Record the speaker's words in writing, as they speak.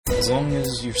As long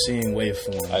as you're seeing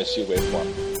waveform. I see waveform.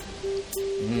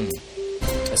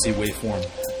 I see waveform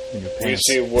in your pants. We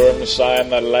see worm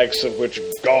sign the likes of which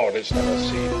God has never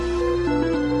seen.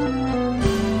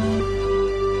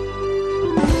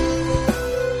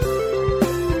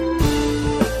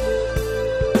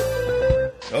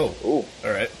 Oh. Ooh.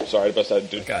 All right. Sorry to bust out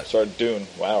Dune. Started Dune.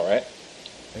 Wow, right?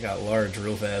 I got large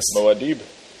real fast. Moadib.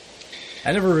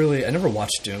 I never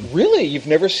watched Dune. Really? You've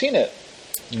never seen it?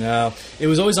 No. It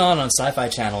was always on Sci-Fi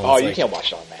Channel. Oh, you can't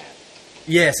watch it on that.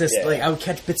 Yes, like I would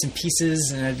catch bits and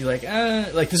pieces, and I'd be like,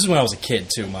 this is when I was a kid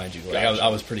too, mind you. Like I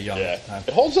was pretty young at the time.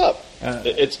 It holds up.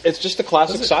 It's just a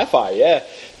classic sci-fi. Yeah,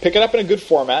 pick it up in a good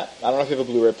format. I don't know if you have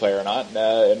a Blu-ray player or not,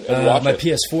 and watch my it.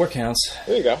 PS4 counts.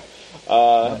 There you go.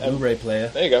 Blu-ray player.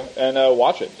 There you go, and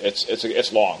watch it.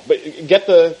 It's long, but get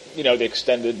the the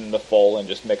extended and the full, and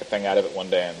just make a thing out of it one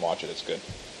day and watch it. It's good.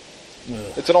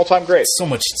 Ugh. It's an all-time great. So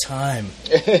much time.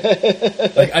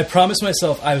 Like I promised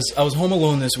myself, I was home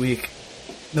alone this week.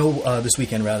 This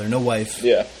weekend rather. No wife.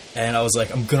 Yeah. And I was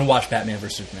like, I'm gonna watch Batman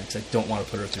vs Superman because I don't want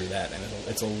to put her through that, and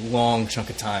it's a long chunk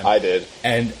of time. I did.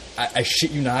 And I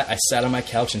shit you not, I sat on my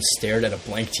couch and stared at a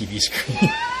blank TV screen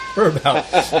for about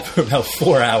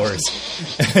 4 hours.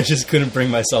 And I just couldn't bring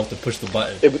myself to push the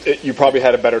button. You probably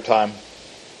had a better time.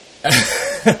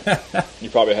 You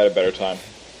probably had a better time.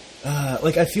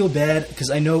 I feel bad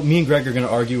because I know me and Greg are going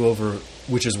to argue over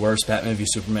which is worse, Batman v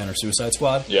Superman or Suicide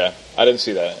Squad. Yeah, I didn't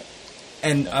see that.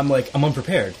 And I'm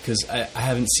unprepared because I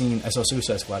saw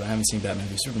Suicide Squad. I haven't seen Batman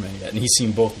v Superman yet, and he's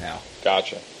seen both now.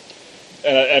 Gotcha.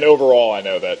 And overall, I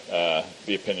know that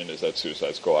the opinion is that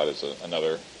Suicide Squad is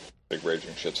another big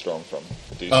raging shitstorm from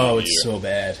DC. Oh, it's so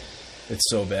bad. It's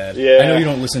so bad. Yeah. I know you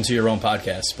don't listen to your own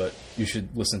podcast, but you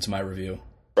should listen to my review.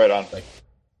 Right on. Like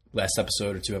last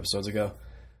episode or 2 episodes ago.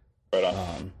 Right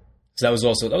on. So that was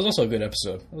also a good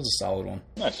episode. That was a solid one.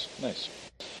 Nice.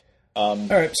 All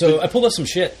right, so I pulled up some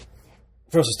shit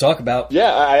for us to talk about.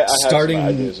 Yeah, I have some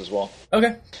ideas as well.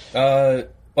 Okay. I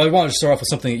wanted to start off with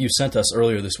something that you sent us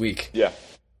earlier this week. Yeah.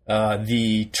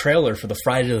 The trailer for the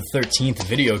Friday the 13th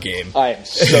video game. I am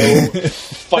so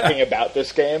fucking about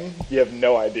this game. You have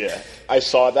no idea. I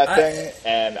saw that thing,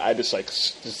 and I just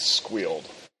squealed.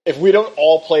 If we don't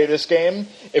all play this game,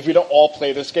 and get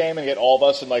all of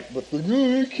us and I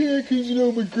can't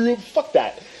because my girl, fuck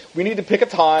that. We need to pick a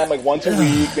time, once a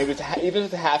week, maybe even if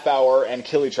it's a half hour, and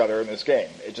kill each other in this game.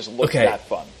 It just looks that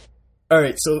fun. All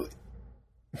right, so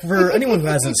for anyone who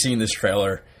hasn't seen this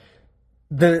trailer,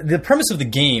 the premise of the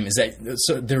game is that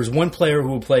there's one player who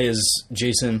will play as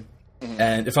Jason,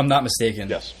 and if I'm not mistaken,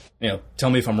 yes. Tell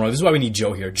me if I'm wrong. This is why we need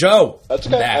Joe here. Joe, that's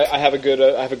okay. I have a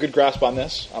good grasp on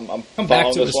this. I'm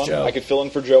back to this one. Joe. I could fill in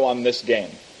for Joe on this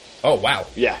game. Oh wow,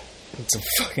 yeah.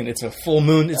 It's a full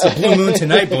moon. It's a blue moon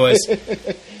tonight, boys.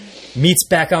 Meat's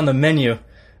back on the menu.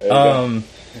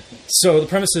 So the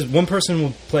premise is one person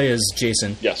will play as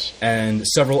Jason. Yes. And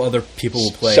several other people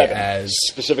will play as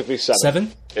specifically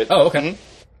 7. 7? Oh, okay.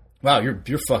 Wow,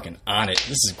 you're fucking on it.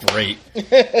 This is great.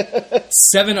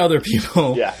 7 other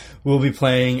people will be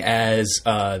playing as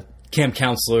camp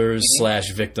counselors /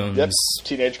 victims. Yep.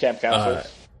 Teenage camp counselors.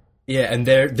 And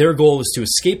their goal is to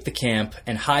escape the camp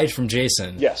and hide from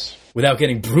Jason. Yes. Without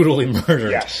getting brutally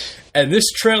murdered. Yes. And this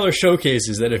trailer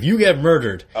showcases that if you get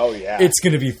murdered, it's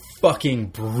going to be fucking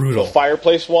brutal. The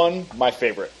fireplace one, my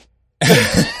favorite.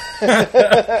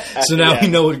 So now we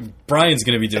know what Brian's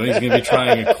going to be doing. He's going to be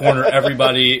trying to corner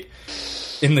everybody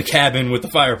in the cabin with the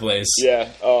fireplace. Yeah.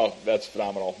 Oh, that's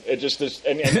phenomenal. It just is.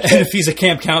 And if he's a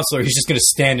camp counselor, he's just going to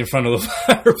stand in front of the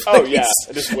fireplace. Oh, yeah.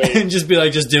 Just wait. And just be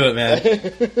like, just do it, man.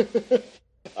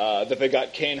 That they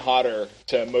got Kane Hodder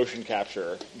to motion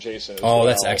capture Jason as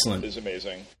that's excellent. Is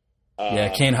amazing.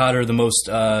 Kane Hodder, the most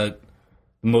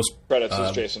credits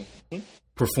as Jason.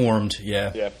 Performed,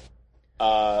 yeah. Yeah.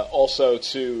 Also,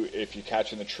 too, if you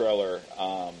catch in the trailer,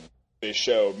 they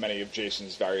show many of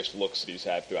Jason's various looks that he's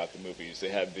had throughout the movies. They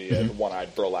had the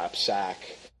one-eyed burlap sack.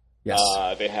 Yes.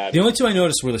 They had the only two I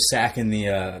noticed were the sack and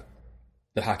the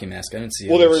hockey mask. I didn't see.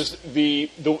 Well, there was the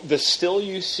still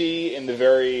you see in the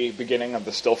very beginning of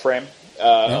the still frame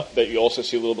that you also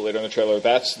see a little bit later in the trailer.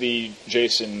 That's the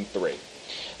Jason 3.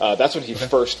 That's when he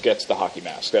first gets the hockey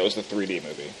mask. That was the 3D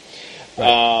movie.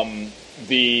 Right.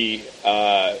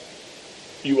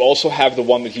 You also have the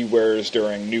one that he wears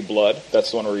during New Blood. That's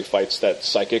the one where he fights that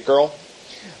psychic girl.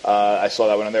 I saw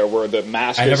that one in there where the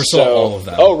mask. I never saw all of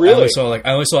that. Oh, really?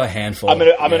 I only saw a handful. I'm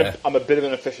a bit of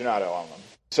an aficionado on them.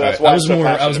 So that's why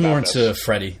I was more into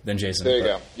Freddy than Jason. There you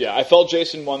go. Yeah, I felt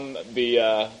Jason won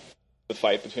the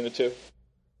fight between the two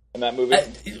in that movie.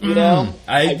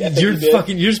 You're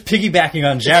just piggybacking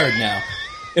on Jared now.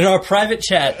 In our private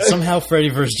chat, somehow Freddy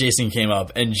vs. Jason came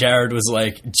up, and Jared was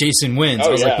like, Jason wins. I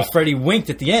was like, but Freddy winked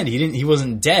at the end. He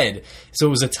wasn't dead. So it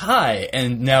was a tie,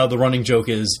 and now the running joke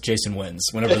is Jason wins.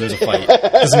 Whenever there's a fight.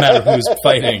 Doesn't matter who's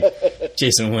fighting,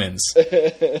 Jason wins.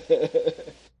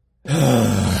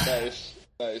 Nice.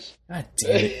 God damn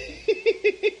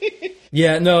it.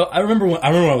 Yeah, no, I remember when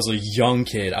I was a young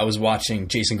kid, I was watching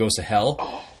Jason Goes to Hell.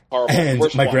 Oh, horrible.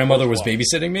 And my grandmother was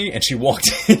babysitting me, and she walked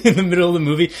in the middle of the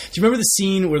movie. Do you remember the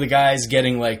scene where the guy's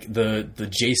getting, like, the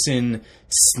Jason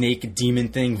snake demon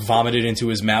thing vomited into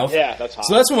his mouth? Yeah, that's hot.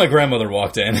 So that's when my grandmother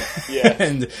walked in. Yeah.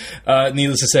 And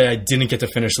needless to say, I didn't get to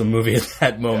finish the movie at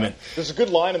that moment. Yeah. There's a good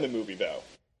line in the movie, though,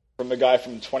 from the guy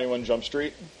from 21 Jump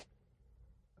Street.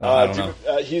 I don't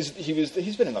know. He's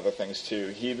been in other things too.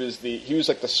 He was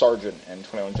like the sergeant in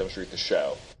 21 Jump Street, the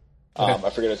show. Okay. I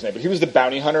forget his name, but he was the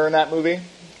bounty hunter in that movie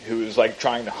who was like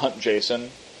trying to hunt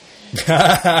Jason.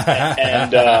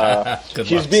 and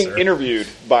he's being interviewed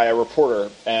by a reporter,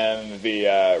 and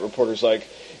the reporter's like,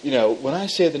 when I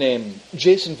say the name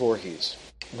Jason Voorhees,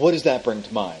 what does that bring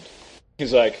to mind?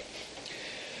 He's like,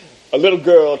 a little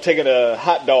girl taking a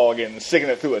hot dog and sticking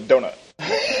it through a donut.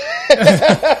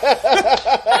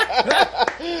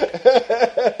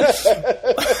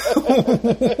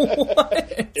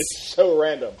 It's so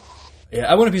random.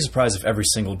 Yeah, I wouldn't be surprised if every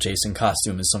single Jason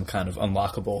costume is some kind of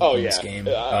unlockable in this game.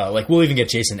 Like, we'll even get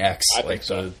Jason X, like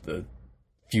so. the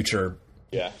future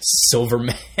silver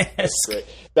mask. Great.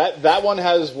 That one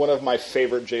has one of my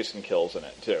favorite Jason kills in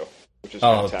it, too, which is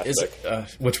fantastic.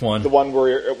 Which one? The one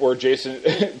where Jason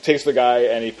takes the guy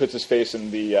and he puts his face in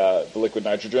the liquid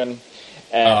nitrogen,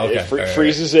 and it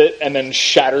freezes it and then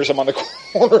shatters him on the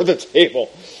corner of the table.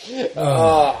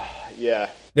 Yeah.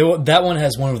 That one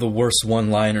has one of the worst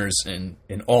one-liners in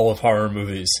all of horror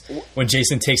movies. When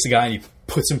Jason takes the guy and he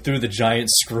puts him through the giant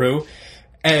screw,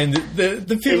 and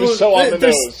the people, it was so on the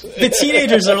nose. The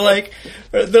teenagers are like,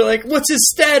 they're like, "What's his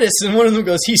status?" And one of them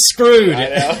goes, "He's screwed." I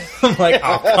know. I'm like,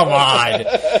 "Oh, come on!"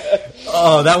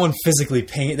 Oh, that one physically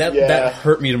that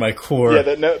hurt me to my core. Yeah,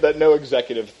 that no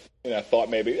executive thought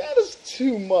maybe that is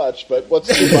too much, but what's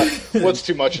too much? What's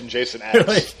too much in Jason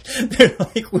X? They're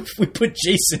like, we put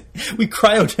Jason, we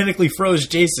cryogenically froze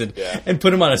Jason and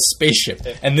put him on a spaceship,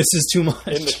 and this is too much.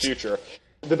 In the future.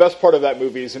 The best part of that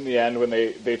movie is in the end when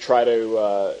they try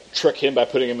to trick him by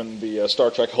putting him in the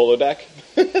Star Trek holodeck.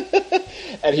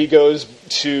 And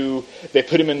they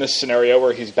put him in this scenario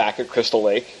where he's back at Crystal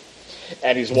Lake.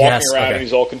 And he's walking around and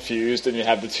he's all confused, and you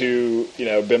have the two,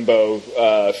 bimbo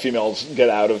females get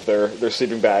out of their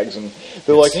sleeping bags, and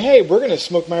they're like, "Hey, we're going to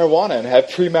smoke marijuana and have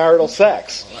premarital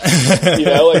sex. Do you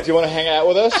want to hang out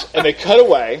with us?" And they cut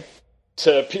away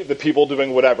to the people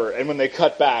doing whatever, and when they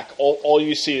cut back, all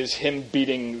you see is him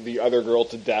beating the other girl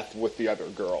to death with the other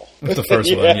girl. With the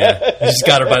first one, He just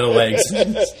got her by the legs.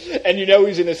 And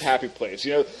he's in his happy place.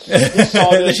 He saw this,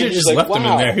 they should have just left him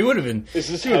in there. He would have been,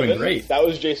 been great. That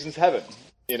was Jason's heaven,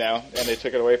 and they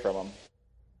took it away from him.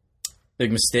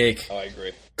 Big mistake. Oh, I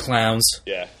agree. Clowns.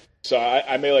 Yeah. So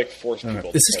I may force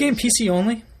people. Is this game PC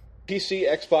only? PC,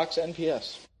 Xbox, and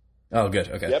PS. Oh, good.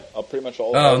 Okay. Yep, pretty much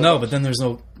all. Oh no, but then there's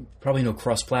probably no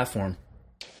cross-platform.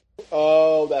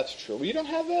 Oh, that's true. Well, you don't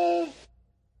have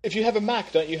if you have a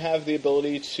Mac, don't you have the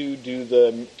ability to do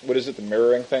the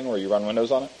mirroring thing where you run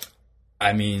Windows on it?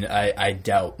 I mean, I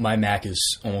doubt. My Mac is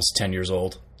almost 10 years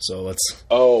old, so let's.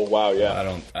 Oh wow, yeah. I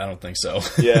don't think so.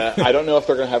 Yeah, I don't know if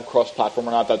they're going to have cross-platform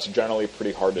or not. That's generally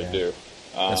pretty hard to do.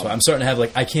 That's why I'm starting to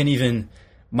have I can't even.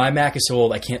 My Mac is so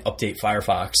old I can't update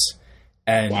Firefox.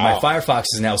 And my Firefox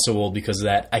is now so old because of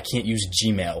that, I can't use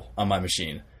Gmail on my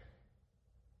machine.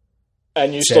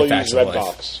 And you still use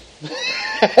Redbox.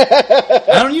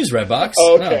 I don't use Redbox.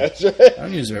 Oh, okay. No, I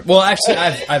don't use it. Well, actually,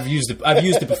 I've used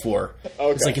it before.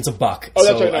 Okay. It's a buck. Oh,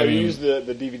 that's right. No, you use the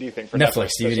DVD thing for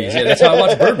Netflix DVDs. Yeah, that's how I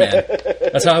watched Birdman.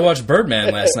 That's how I watched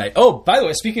Birdman last night. Oh, by the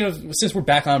way, speaking of, since we're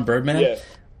back on Birdman,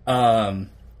 I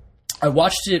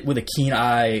watched it with a keen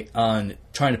eye on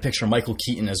trying to picture Michael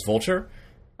Keaton as Vulture.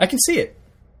 I can see it.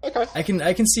 Okay. I can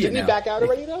see it now. Didn't he back out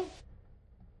already, though?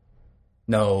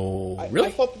 No. Really?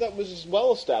 I thought that was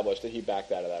well established that he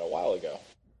backed out of that a while ago.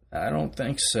 I don't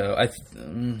think so.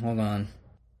 Hold on.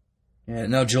 Yeah,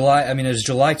 no, July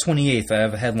 28th, I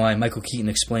have a headline, Michael Keaton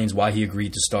explains why he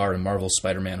agreed to star in Marvel's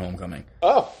Spider-Man Homecoming.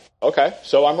 Oh, okay.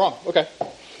 So I'm wrong. Okay.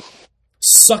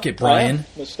 Suck it, Brian.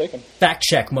 Mistaken. Fact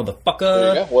check, motherfucker. There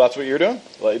you go. Well, that's what you're doing.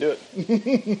 I'll let you do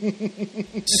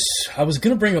it. I was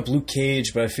going to bring up Luke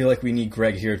Cage, but I feel like we need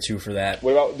Greg here, too, for that.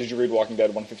 What about, did you read Walking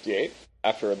Dead 158?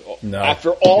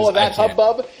 After all of that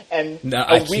hubbub and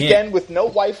a weekend with no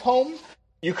wife home,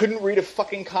 you couldn't read a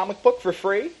fucking comic book for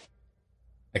free?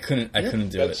 I couldn't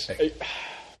do it.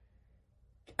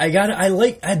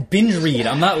 I binge read.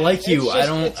 I'm not like you.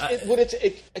 I'm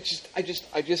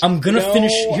gonna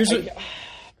finish.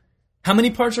 How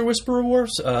many parts are Whisperer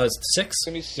Wars? 6?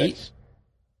 6. 8?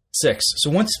 6. So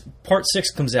once part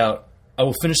 6 comes out, I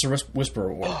will finish the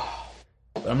Whisperer War.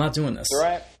 But I'm not doing this.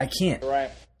 Right. I can't.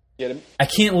 Right. I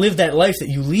can't live that life that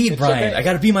you lead, Brian. Okay. I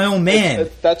got to be my own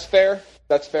man. That's fair.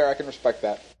 That's fair. I can respect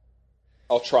that.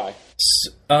 I'll try.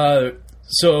 So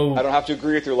I don't have to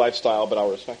agree with your lifestyle, but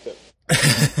I'll respect it.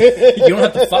 you don't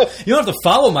have to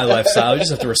follow my lifestyle. You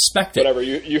just have to respect it. Whatever.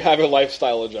 You have a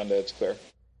lifestyle agenda. It's clear.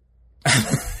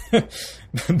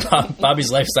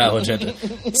 Bobby's lifestyle agenda: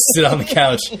 sit on the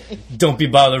couch, don't be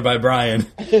bothered by Brian,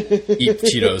 eat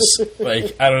Cheetos.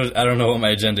 Like I don't know what my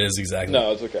agenda is exactly.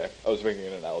 No, it's okay. I was making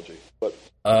an analogy, but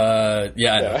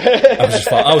yeah, I know.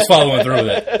 I was following through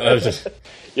with it.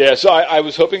 Yeah. So I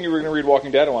was hoping you were going to read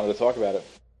Walking Dead. I wanted to talk about it.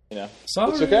 You know,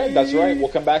 sorry. It's okay. That's right. We'll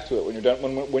come back to it when you're done.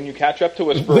 When you catch up to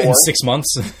Whisperer War in 6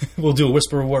 months, we'll do a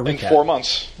Whisperer War recap. In 4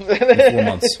 months. In 4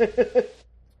 months.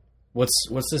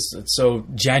 What's this? So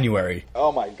January.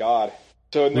 Oh my God!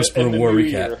 So in Whisperer the War new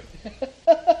recap. Year.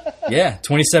 Yeah,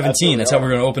 2017. That's how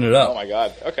we're going to open it up. Oh my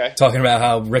God! Okay. Talking about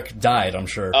how Rick died. I'm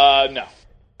sure. No.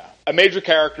 A major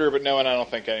character, but no one I don't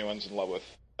think anyone's in love with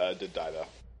did die though.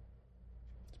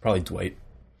 Probably Dwight.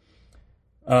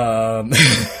 I don't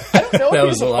know. That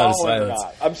was a lot of silence.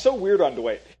 I'm so weird on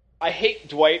Dwight. I hate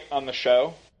Dwight on the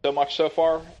show so much so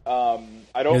far. I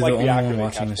don't like the actor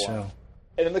watching the show.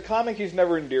 And in the comic, he's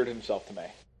never endeared himself to me.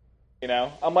 You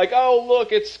know, I'm like, oh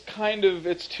look, it's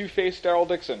Two-Faced Daryl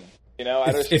Dixon. You know,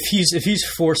 if he's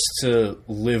forced to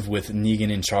live with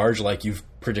Negan in charge, like you've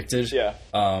predicted, yeah,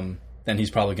 then he's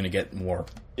probably going to get more.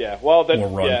 Yeah, well, then more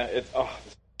run. Yeah, it's this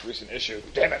recent issue.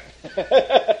 Damn it.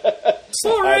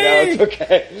 Sorry. I know, it's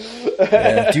okay.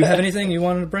 Do you have anything you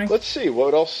wanted to bring? Let's see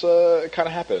what else kind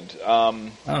of happened. I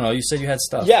don't know. You said you had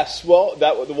stuff. Yes, well,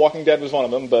 The Walking Dead was one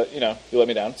of them, but you let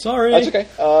me down. Sorry. That's okay.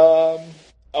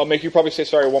 I'll make you probably say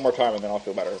sorry one more time, and then I'll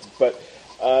feel better. But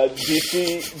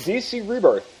DC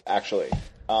Rebirth actually,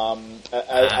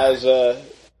 so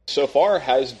far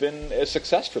has been a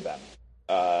success for them.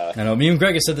 I know. Me and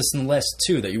Greg have said this in the last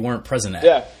 2 that you weren't present at.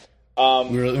 Yeah.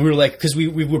 We were like, because we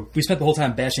spent the whole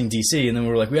time bashing DC, and then we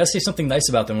were like, we gotta say something nice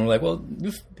about them. And we're like, well,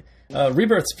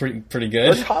 Rebirth's pretty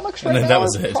good. Their comics right now that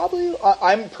was it. Probably.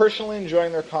 I'm personally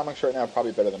enjoying their comics right now,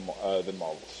 probably better than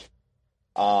Marvel's.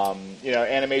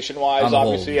 Animation wise,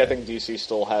 obviously, I think DC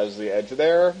still has the edge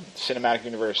there. Cinematic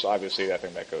universe, obviously, I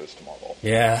think that goes to Marvel.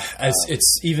 Yeah,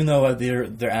 it's even though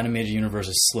their animated universe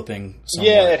is slipping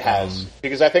somewhat, yeah, it has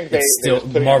because I think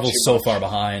Marvel's so far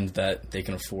behind that they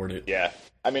can afford it. Yeah.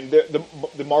 I mean, the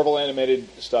Marvel animated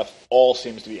stuff all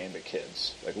seems to be aimed at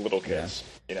kids, like little kids,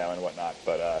 and whatnot.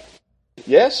 But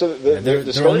so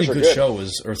their only good good. show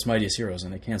was Earth's Mightiest Heroes,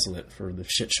 and they canceled it for the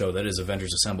shit show that is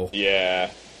Avengers Assemble. Yeah.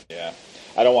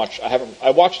 I don't watch.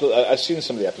 I've seen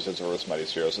some of the episodes of Earth's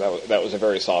Mightiest Heroes, and that was a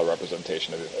very solid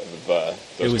representation of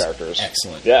those characters.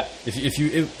 Excellent. Yeah. It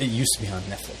used to be on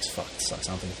Netflix. Fuck, it sucks.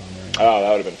 I don't think it's on there anymore. Oh, that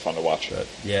would have been fun to watch. But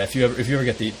yeah, if you ever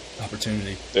get the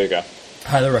opportunity, there you go.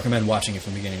 Highly recommend watching it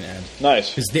from beginning to end. Nice.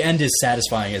 Because the end is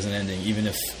satisfying as an ending, even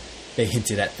if they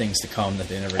hinted at things to come that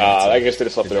they never got to. I guess they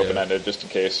just left it open-ended, just in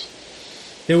case.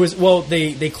 There was,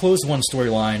 they closed one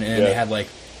storyline, and they had, like,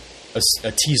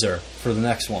 a teaser for the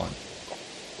next one.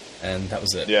 And that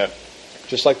was it. Yeah.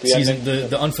 Just like the ending.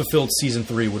 The unfulfilled Season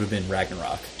 3 would have been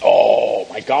Ragnarok. Oh,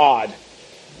 my God.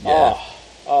 Yeah.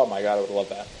 Oh, my God, I would love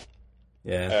that.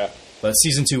 Yeah. But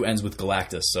Season 2 ends with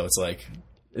Galactus, so it's like...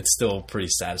 It's still pretty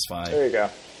satisfying. There you go.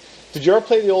 Did you ever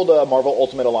play the old Marvel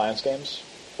Ultimate Alliance games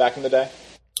back in the day?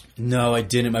 No, I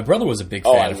didn't. My brother was a big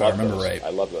fan, if I remember right. I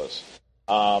love those.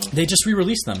 They just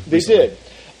re-released them. They did.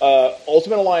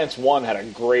 Ultimate Alliance 1 had a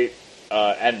great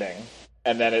ending,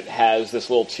 and then it has this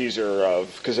little teaser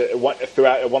of... Because at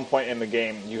one point in the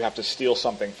game, you have to steal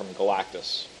something from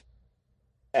Galactus.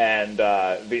 And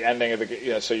the ending of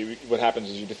the what happens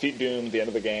is you defeat Doom at the end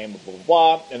of the game, blah, blah,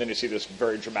 blah, and then you see this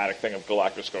very dramatic thing of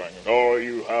Galactus going, "Oh,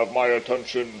 you have my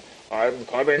attention. I'm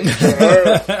coming to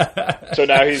Earth." So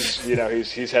now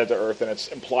he's headed to Earth, and it's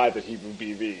implied that he would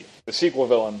be the sequel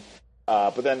villain.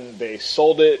 But then they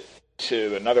sold it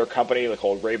to another company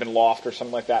called Ravenloft or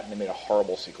something like that, and they made a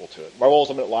horrible sequel to it. Marvel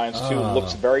Ultimate Alliance 2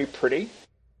 looks very pretty,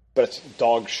 but it's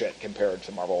dog shit compared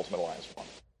to Marvel Ultimate Alliance 1.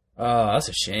 Oh, that's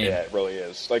a shame. Yeah, it really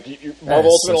is. Like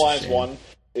Marvel Ultimate Alliance 1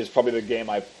 is probably the game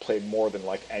I've played more than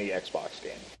like any Xbox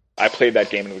game. I played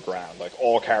that game into the ground, like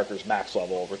all characters max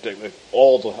level, ridiculous.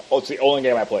 It's the only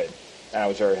game I played, and I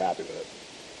was very happy with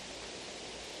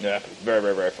it. Yeah, very,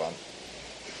 very, very fun.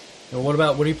 Well,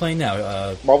 what are you playing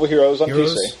now? Marvel Heroes on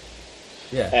PC.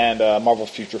 and Marvel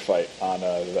Future Fight on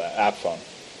the app phone.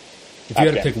 If you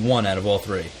had to pick one out of all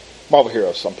three, Marvel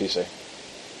Heroes on PC.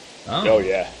 Oh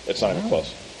yeah, it's not even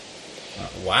close.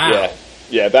 Wow.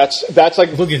 Yeah, that's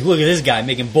like look at this guy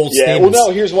making bold statements. statements. Well,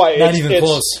 no, here's why. Not even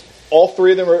close. All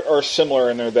three of them are similar,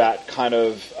 and they're that kind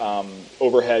of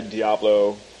overhead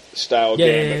Diablo style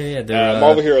game. Yeah.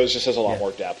 Marvel Heroes just has a lot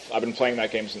more depth. I've been playing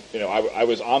that game since, I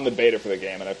was on the beta for the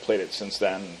game, and I've played it since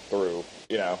then through,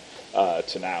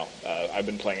 to now. I've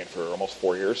been playing it for almost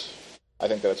 4 years. I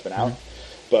think that it's been out.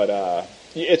 But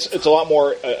it's a lot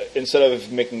more, instead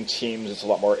of making teams, it's a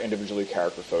lot more individually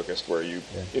character focused, where you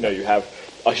have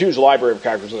a huge library of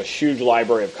characters with a huge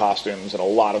library of costumes and a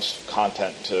lot of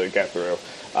content to get through.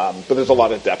 But there's a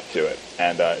lot of depth to it,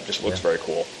 and it just looks very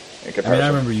cool. I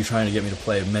remember you trying to get me to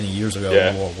play many years ago. Yeah.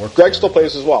 When World of Warcraft. Greg still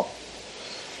plays as well.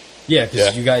 Yeah,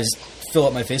 because you guys fill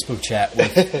up my Facebook chat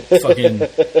with fucking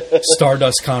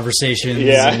Stardust conversations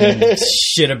and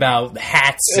shit about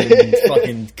hats and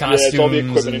fucking costumes. It's all the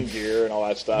equipment and gear and all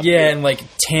that stuff. Yeah, and like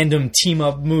tandem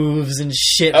team-up moves and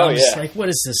shit. I'm just like, what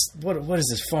is this? What is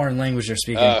this foreign language they're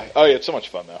speaking? It's so much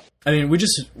fun, though. I mean, we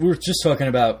were just talking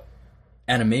about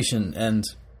animation, and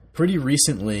pretty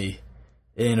recently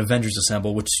in Avengers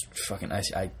Assemble, which fucking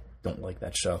I don't like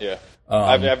that show. Yeah,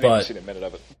 I haven't even seen a minute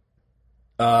of it.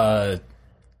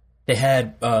 They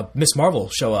had Miss Marvel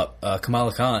show up,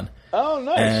 Kamala Khan. Oh,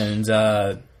 nice. And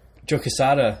Joe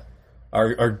Quesada,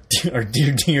 our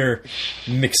dear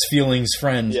mixed feelings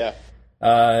friend. Yeah.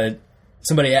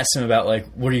 Somebody asked him about, like,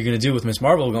 what are you going to do with Miss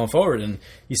Marvel going forward? And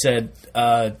he said,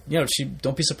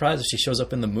 don't be surprised if she shows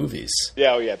up in the movies.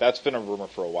 Yeah, that's been a rumor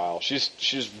for a while.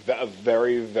 She's a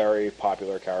very, very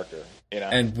popular character,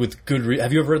 And with good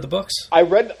have you ever read the books? I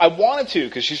wanted to,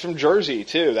 because she's from Jersey,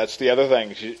 too. That's the other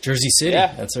thing. Jersey City.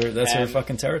 Yeah. That's her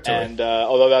fucking territory. And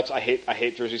although I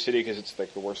hate Jersey City because it's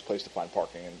like the worst place to find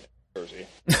parking in Jersey.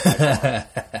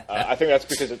 I think that's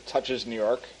because it touches New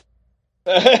York.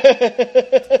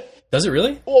 Does it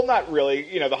really? Well, not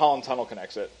really. The Holland Tunnel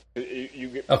connects it. You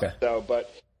get okay. So,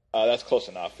 but that's close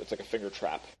enough. It's like a finger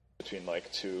trap between like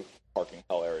two parking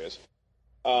hell areas.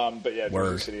 But yeah,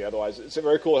 Jersey City. Otherwise, it's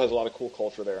very cool. It has a lot of cool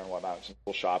culture there and whatnot. Some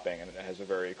cool shopping, and it has a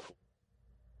very cool.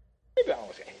 Maybe I don't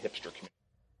want to say a hipster community.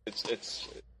 It's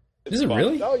Is it fun.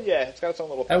 really? Oh yeah, it's got its own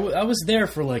little thing. I was there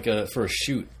for a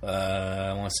shoot.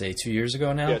 I want to say 2 years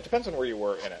ago now. Yeah, it depends on where you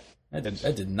were in it. I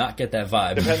did not get that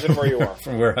vibe. Depends on where you are.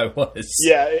 From where I was.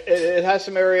 Yeah, it has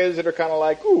some areas that are kind of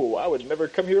like, ooh, I would never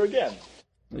come here again.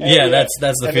 And that's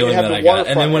the feeling that I got.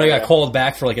 And then when I got called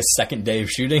back for like a second day of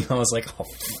shooting, I was like, oh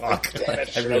fuck,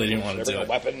 I really didn't want to do it.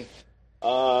 Weapon,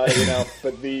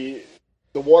 but the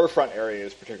waterfront area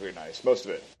is particularly nice. Most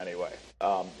of it, anyway.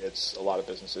 It's a lot of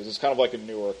businesses. It's kind of like in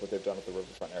Newark, what they've done with the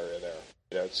riverfront area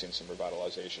there. It's seen some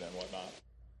revitalization and whatnot.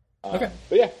 Okay,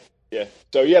 but yeah. Yeah.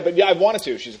 So I wanted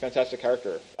to. She's a fantastic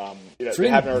character. They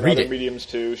have her in other mediums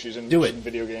too. She's in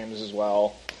video games as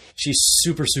well. She's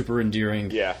super, super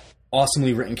endearing. Yeah.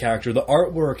 Awesomely written character. The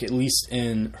artwork, at least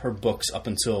in her books up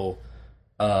until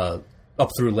up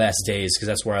through Last Days, because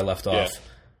that's where I left off.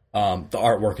 The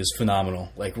artwork is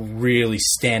phenomenal. Like really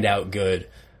stand out good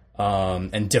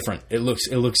and different. It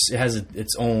has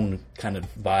its own kind of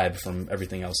vibe from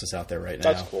everything else that's out there right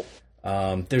now. That's cool.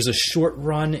 There's a short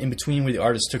run in between where the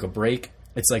artist took a break.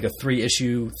 It's like a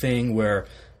 3-issue thing where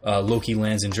Loki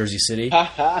lands in Jersey City.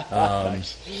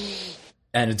 Nice.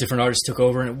 And a different artist took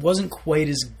over, and it wasn't quite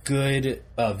as good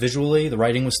visually. The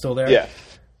writing was still there. Yeah.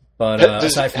 But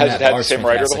aside from has that, it had the same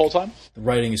writer the whole time? The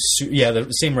writing is...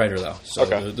 the same writer, though. So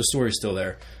the story's still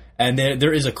there. And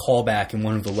there is a callback in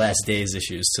one of the Last Days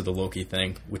issues to the Loki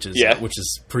thing, which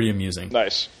is pretty amusing.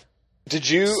 Nice. Did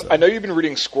you... So. I know you've been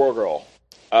reading Squirrel Girl.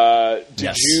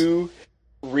 Did you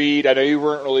read... I know you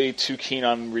weren't really too keen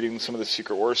on reading some of the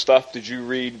Secret Wars stuff. Did you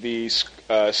read the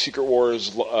Secret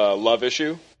Wars love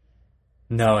issue?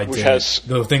 No, I didn't. Which has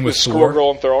the thing with Squirrel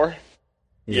Girl and Thor?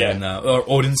 Yeah, no. Or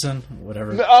Odinson,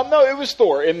 whatever. No, it was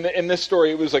Thor. In this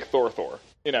story, it was like Thor.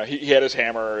 He had his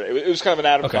hammer. It was kind of an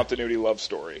out-of-continuity love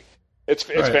story. It's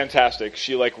fantastic.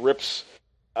 She, like, rips...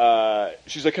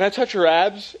 she's like, can I touch your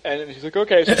abs? And he's like,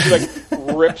 okay. So she like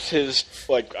rips his,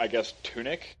 like, I guess,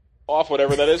 tunic off,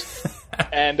 whatever that is.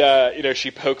 And,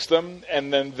 she pokes them,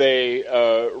 and then they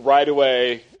ride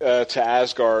away to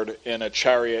Asgard in a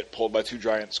chariot pulled by 2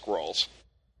 giant squirrels.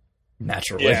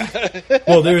 Naturally. Yeah.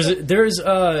 Well, there's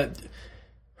her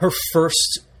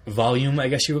first volume, I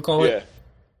guess you would call it.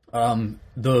 Yeah.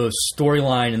 The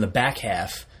storyline in the back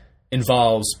half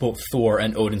involves both Thor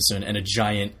and Odinson and a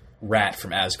giant rat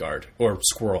from Asgard, or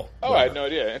squirrel. Oh, I had no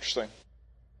idea. Interesting.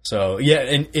 So, yeah,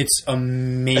 and it's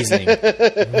amazing.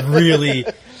 Really,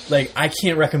 Like, I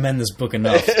can't recommend this book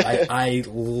enough. I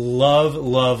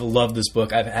love this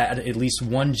book. I've had at least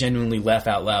one genuinely laugh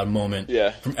out loud moment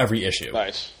from every issue.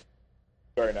 Nice.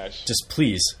 Very nice. Just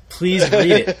please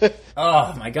read it.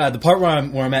 Oh my god, the part where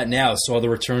I'm at now saw the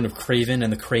return of Kraven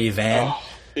and the Kraven,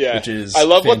 which is I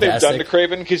love fantastic. what they've done to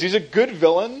Kraven because he's a good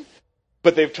villain,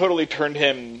 but they've totally turned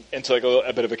him into like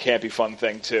a bit of a campy fun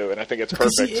thing too, and I think it's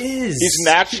perfect. He is.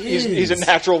 He's a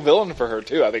natural villain for her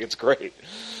too. I think it's great.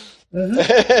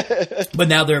 Mm-hmm. but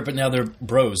now they're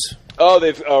bros.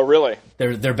 Oh, really?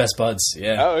 They're best buds.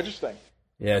 Yeah. Oh, interesting.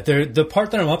 Yeah, the part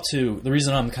that I'm up to, the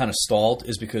reason I'm kind of stalled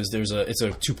is because it's a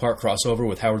 2-part crossover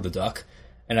with Howard the Duck,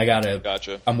 and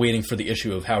Gotcha. I'm waiting for the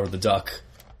issue of Howard the Duck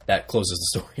that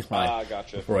closes the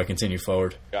storyline before I continue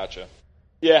forward. Gotcha.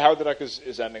 Yeah, Howard the Duck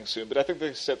is ending soon, but I think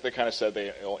they kind of said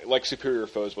they only, like Superior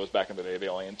Foes was back in the day. They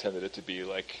only intended it to be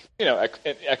like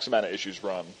X amount of issues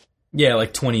run. Yeah,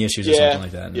 like 20 issues or something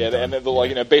like that. And then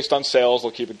they'll based on sales, they'll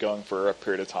keep it going for a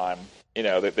period of time.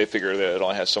 They figure that it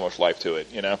only has so much life to it.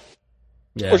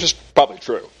 Yeah. Which is probably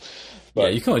true. But, yeah,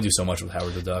 you can only do so much with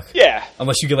Howard the Duck. Yeah.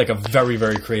 Unless you get like a very,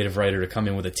 very creative writer to come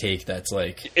in with a take that's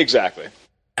like exactly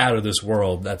out of this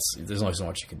world. There's only so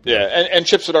much you can do. Yeah, and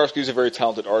Chip Zdarsky is a very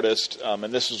talented artist, and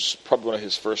this was probably one of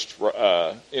his first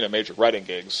major writing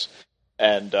gigs.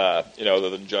 And other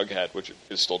than Jughead, which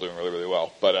is still doing really, really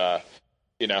well. But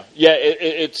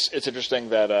it's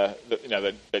interesting that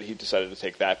he decided to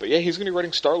take that. But yeah, he's going to be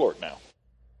writing Star-Lord now,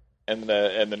 and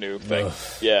the new thing. Ugh.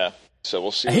 Yeah. So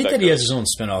we'll see. I hate that he has his own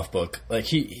spin-off book. Like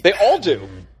they all do.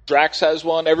 Drax has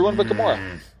one. Everyone but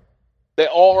Gamora. They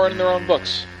all are in their own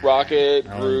books. Rocket,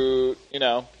 Groot. I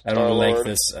don't like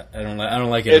this. I don't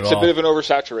like it. It's a bit of an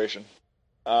oversaturation.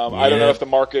 I don't know if the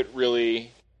market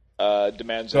really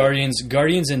demands it.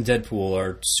 Guardians and Deadpool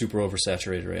are super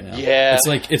oversaturated right now. Yeah,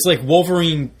 it's like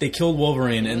Wolverine. They killed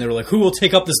Wolverine, and they were like, "Who will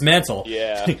take up this mantle?"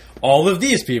 Yeah, all of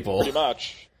these people. Pretty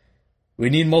much. We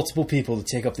need multiple people to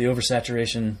take up the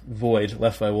oversaturation void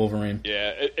left by Wolverine.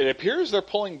 Yeah, it appears they're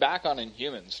pulling back on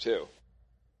Inhumans, too.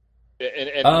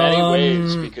 In many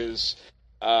ways, because...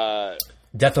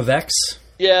 Death of X?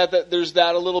 Yeah, there's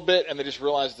that a little bit, and they just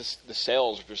realized the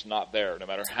sales are just not there, no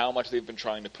matter how much they've been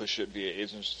trying to push it via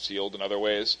Agents of S.H.I.E.L.D. and other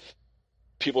ways.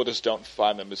 People just don't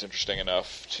find them as interesting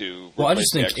enough to. Well, I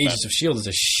just think Agents of S.H.I.E.L.D. is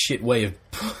a shit way of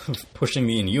pushing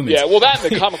the Inhumans. Yeah, well, that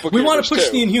in the comic book we want to push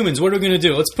too. The Inhumans. What are we going to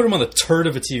do? Let's put them on the turd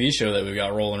of a TV show that we've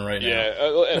got rolling right now.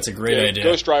 Yeah, that's a great idea.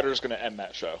 Ghost Rider is going to end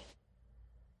that show.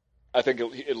 I think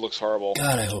it looks horrible.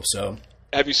 God, I hope so.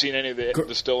 Have you seen any of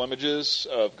the still images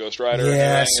of Ghost Rider?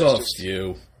 Yeah, I saw a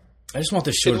few. I just want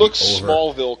this show to be over. It looks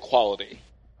Smallville quality.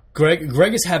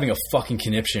 Greg is having a fucking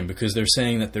conniption because they're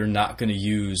saying that they're not going to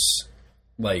use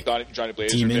like Johnny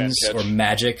Blaze demons or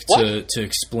magic to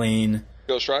explain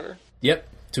Ghost Rider. Yep,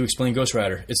 to explain Ghost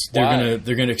Rider. They're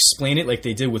gonna explain it like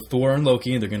they did with Thor and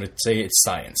Loki, and they're gonna say it's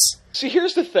science. See,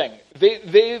 here's the thing: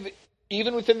 they've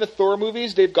even within the Thor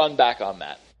movies, they've gone back on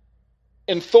that.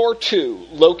 In Thor 2,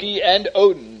 Loki and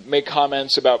Odin make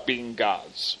comments about being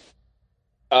gods.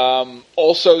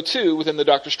 Also, too, within the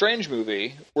Doctor Strange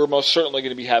movie, we're most certainly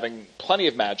going to be having plenty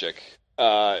of magic.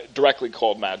 Directly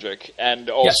called magic, and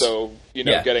also,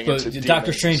 getting into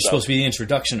Doctor Strange is supposed to be the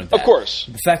introduction of that. Of course.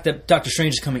 The fact that Doctor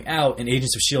Strange is coming out and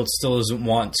Agents of S.H.I.E.L.D. still doesn't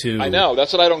want to I know,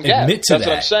 that's what I don't get. That's what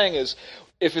I'm saying is,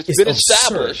 if it's been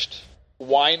established,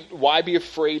 why be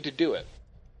afraid to do it?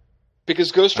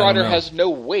 Because Ghost Rider has no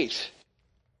weight.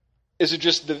 Is it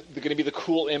just going to be the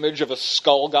cool image of a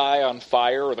skull guy on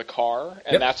fire or the car,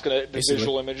 and the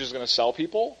visual image is going to sell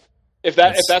people? If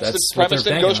that's the premise,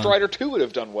 then Ghost Rider 2 would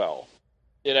have done well.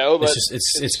 But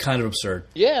it's kind of absurd.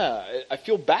 Yeah, I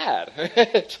feel bad.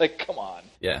 It's like, come on.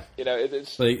 Yeah,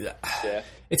 it's like, yeah.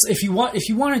 It's if you want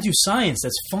to do science,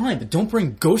 that's fine, but don't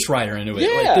bring Ghost Rider into it.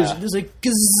 Yeah. Like, there's a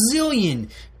gazillion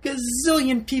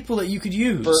people that you could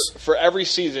use for every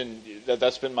season.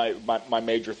 That's been my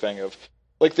major thing of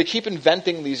like they keep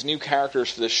inventing these new characters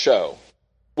for this show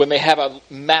when they have a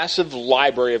massive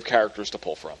library of characters to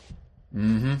pull from.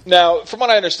 Mm-hmm. Now, from what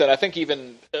I understand, I think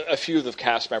even a few of the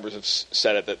cast members have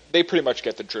said it, that they pretty much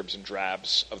get the dribs and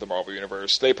drabs of the Marvel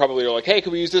Universe. They probably are like, hey,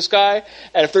 can we use this guy?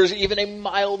 And if there's even a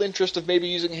mild interest of maybe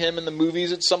using him in the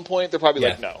movies at some point, they're probably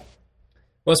like, no.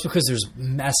 Well, it's because there's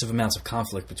massive amounts of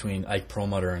conflict between Ike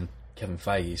Perlmutter and Kevin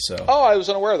Feige, so... Oh, I was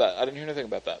unaware of that. I didn't hear anything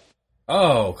about that.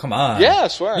 Oh, come on. Yeah, I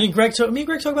swear. Me and Greg talk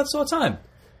about this all the time.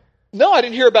 No, I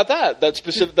didn't hear about that. That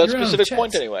specific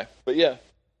point anyway. But yeah.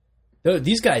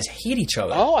 These guys hate each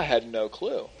other. Oh, I had no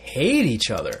clue. Hate each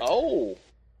other. Oh,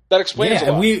 that explains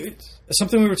a lot.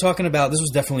 Something we were talking about. This was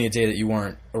definitely a day that you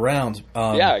weren't around.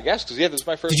 Yeah, I guess because this is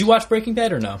my first. Did you watch Breaking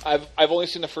Bad or no? I've only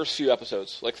seen the first few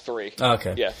episodes, like 3.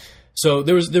 Okay. Yeah. So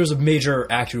there was a major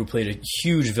actor who played a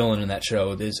huge villain in that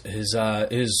show.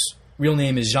 His real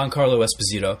name is Giancarlo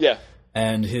Esposito. Yeah.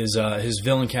 And his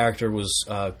villain character was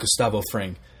Gustavo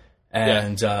Fring.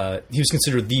 And he was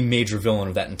considered the major villain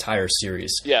of that entire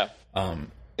series. Yeah.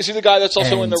 Is he the guy that's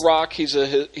also in The Rock? He's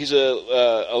a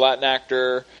Latin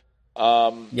actor.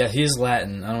 Yeah, he is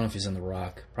Latin. I don't know if he's in The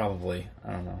Rock. Probably.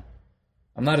 I don't know.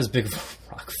 I'm not as big of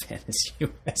a Rock fan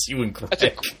as you and Greg. That's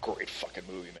a great fucking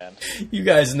movie, man. You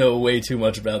guys know way too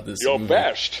much about this Your movie.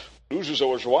 best. Losers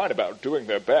always whine about doing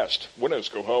their best. Winners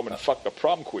go home and fuck the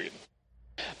prom queen.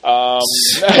 What?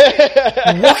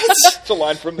 That's a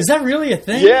line from... Is that really a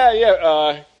thing?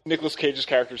 Yeah. Nicolas Cage's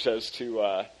character says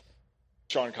to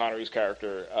Sean Connery's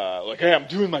character, like, hey, I'm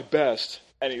doing my best.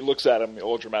 And he looks at him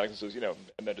all dramatic and says, and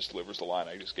then just delivers the line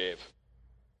I just gave.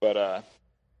 But,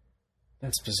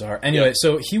 that's bizarre. Anyway,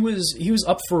 so he was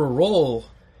up for a role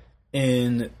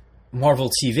in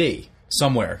Marvel TV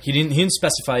somewhere. He didn't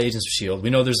specify Agents of S.H.I.E.L.D. We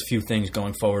know there's a few things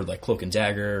going forward, like Cloak and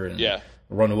Dagger and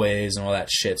Runaways and all that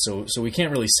shit. So we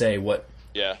can't really say what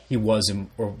he was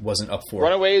or wasn't up for.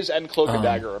 Runaways and Cloak and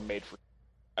Dagger are made for...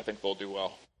 I think they'll do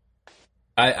well.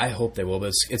 I hope they will,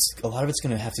 but it's a lot of it's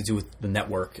going to have to do with the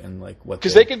network and like what.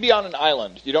 Because they could be on an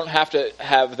island. You don't have to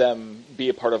have them be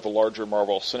a part of the larger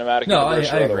Marvel Cinematic Universe.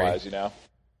 I otherwise, agree.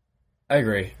 I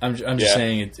agree. I'm just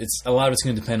saying it's a lot of it's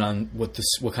going to depend on what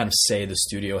kind of say the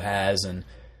studio has and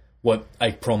what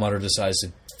Ike Perlmutter decides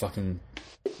to fucking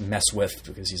mess with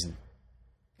because he's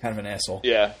kind of an asshole.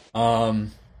 Yeah.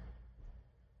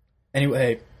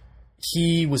 Anyway,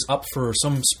 he was up for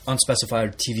some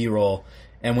unspecified TV role.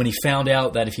 And when he found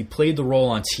out that if he played the role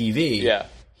on TV,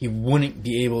 he wouldn't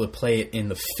be able to play it in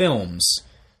the films,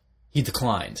 he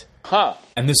declined. Huh.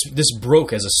 And this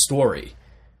broke as a story.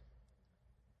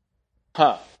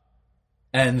 Huh.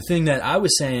 And the thing that I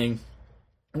was saying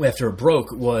after it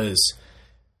broke was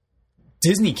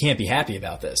Disney can't be happy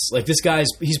about this. Like, this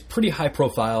he's pretty high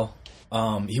profile.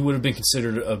 He would have been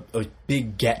considered a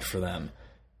big get for them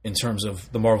in terms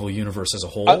of the Marvel Universe as a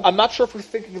whole. I'm not sure if we're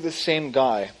thinking of the same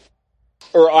guy.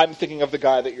 Or I'm thinking of the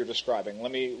guy that you're describing.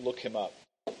 Let me look him up.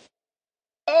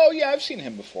 Oh, yeah, I've seen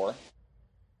him before.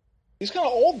 He's kind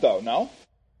of old, though, no?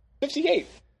 58.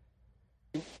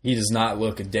 He does not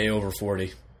look a day over 40.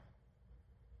 It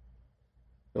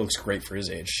looks great for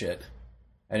his age, shit.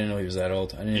 I didn't know he was that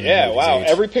old. I didn't even know wow. his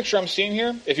age. Every picture I'm seeing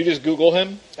here, if you just Google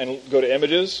him and go to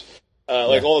images,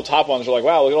 all the top ones are like,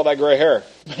 wow, look at all that gray hair.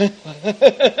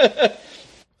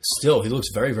 Still, he looks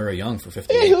very, very young for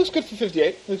 58. Yeah, he looks good for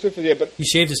 58. But he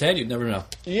shaved his head, you'd never know.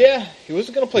 Yeah, he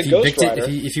wasn't going to play Ghost Rider.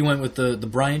 If he went with the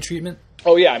Brian treatment?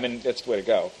 Oh, yeah, I mean, that's the way to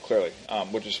go, clearly.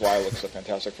 Which is why it looks so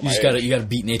fantastic for my age. You got to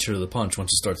beat nature to the punch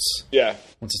once it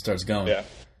starts going. Yeah.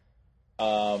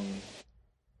 I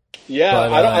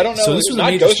don't know. So this was a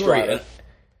major story. Rider.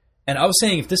 And I was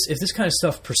saying, if this kind of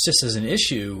stuff persists as an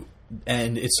issue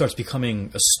and it starts becoming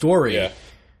a story,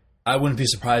 I wouldn't be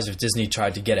surprised if Disney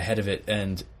tried to get ahead of it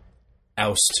and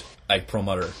oust Ike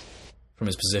Perlmutter from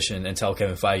his position and tell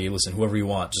Kevin Feige, listen, whoever you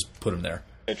want, just put him there.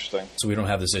 Interesting. So we don't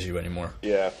have this issue anymore.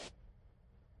 Yeah.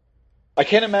 I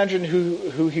can't imagine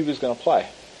who he was going to play.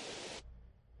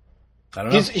 I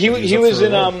don't know. He was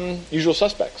in Usual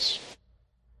Suspects.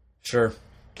 Sure.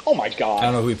 Oh my god! I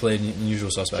don't know who he played in Usual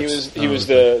Suspects. He was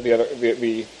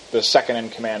the second in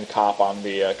command cop on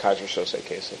the Kaiser Sose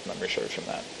case, if memory serves from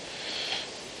that.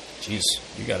 Jeez,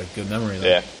 you got a good memory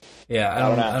there. Yeah,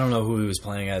 I don't know who he was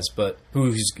playing as, but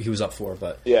who he was up for,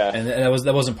 but and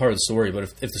that wasn't part of the story. But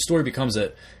if the story becomes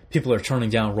that people are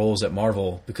turning down roles at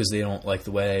Marvel because they don't like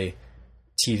the way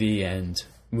TV and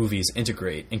movies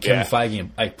integrate, and Kevin Feige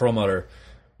and Ike Perlmutter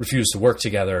refuse to work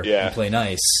together and play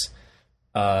nice,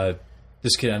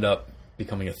 this could end up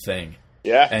becoming a thing.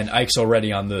 Yeah, and Ike's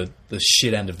already on the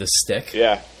shit end of the stick.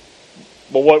 Yeah,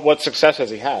 but what success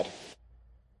has he had?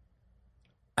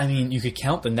 I mean, you could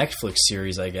count the Netflix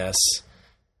series, I guess.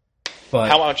 But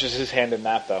how much is his hand in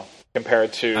that, though,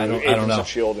 compared to Agents of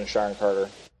S.H.I.E.L.D. and Sharon Carter?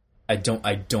 I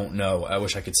don't know. I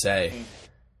wish I could say.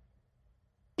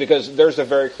 Because there's a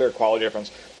very clear quality difference.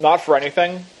 Not for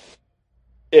anything.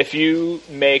 If you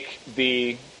make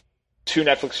the two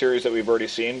Netflix series that we've already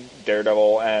seen,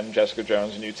 Daredevil and Jessica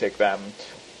Jones, and you take them,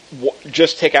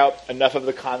 just take out enough of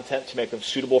the content to make them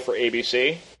suitable for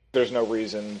ABC, there's no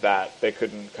reason that they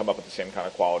couldn't come up with the same kind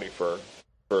of quality for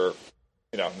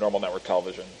normal network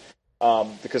television.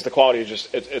 Because the quality is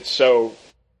just it's so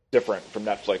different from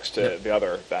Netflix to the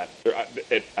other that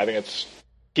I think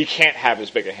he can't have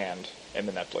as big a hand in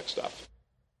the Netflix stuff.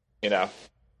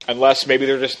 Unless maybe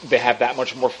they have that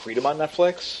much more freedom on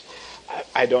Netflix.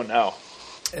 I don't know.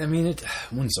 I mean, it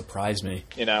wouldn't surprise me.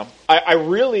 I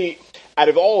really, out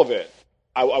of all of it,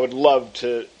 I would love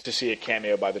to see a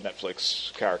cameo by the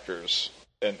Netflix characters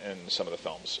in some of the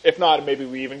films. If not, maybe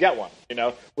we even get one.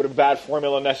 Would a bad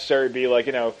formula necessary be like,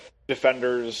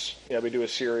 Defenders, we do a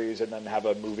series and then have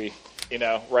a movie,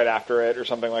 right after it or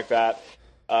something like that.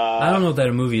 I don't know that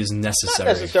a movie is necessary.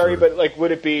 Not necessary, but like,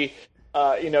 would it be,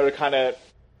 to kind of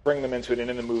bring them into it, and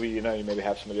in the movie, you maybe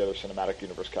have some of the other cinematic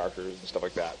universe characters and stuff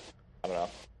like that. I don't know.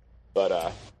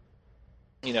 But,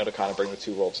 to kind of bring the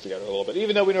two worlds together a little bit.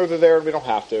 Even though we know they're there, we don't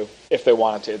have to, if they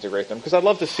wanted to integrate them. Because I'd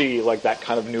love to see, like, that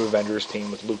kind of new Avengers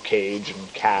team with Luke Cage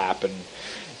and Cap, and,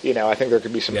 I think there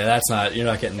could be some... Yeah, you're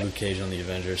not getting Luke Cage on the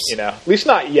Avengers. At least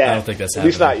not yet. I don't think that's happening. At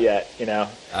least not yet,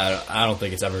 I don't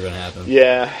think it's ever going to happen.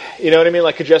 Yeah. You know what I mean?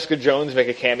 Like, could Jessica Jones make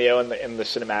a cameo in the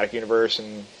cinematic universe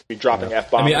and be dropping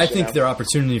F-bombs? I mean, I think their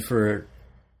opportunity for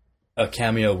a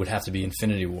cameo would have to be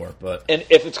Infinity War, but... And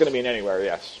if it's going to be in anywhere,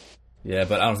 yes. Yeah,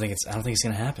 but I don't think it's going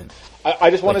to happen. I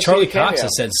just want to see Charlie Cox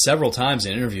has said several times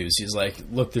in interviews. He's like,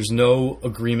 "Look, there's no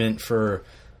agreement for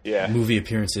movie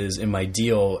appearances in my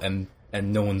deal, and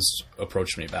no one's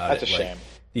approached me about it." That's a shame.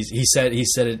 He said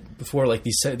it before. Like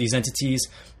these entities,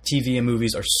 TV and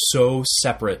movies, are so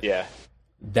separate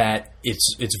that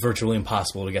it's virtually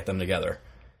impossible to get them together.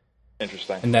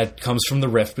 Interesting. And that comes from the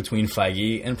rift between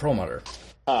Feige and Perlmutter.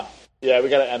 Yeah, we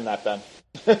got to end that then.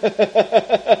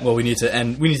 Well, we need to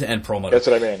end Perlmutter. That's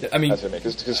what I mean.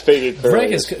 Because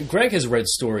Feige... Greg has read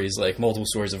stories, like multiple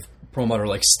stories of Perlmutter,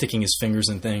 like sticking his fingers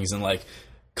in things and like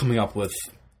coming up with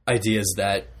ideas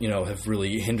that have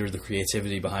really hindered the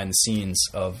creativity behind the scenes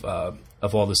of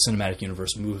all the cinematic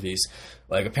universe movies.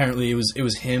 Like apparently it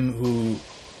was him who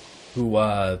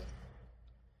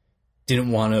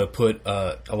didn't want to put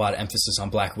a lot of emphasis on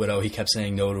Black Widow. He kept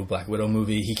saying no to a Black Widow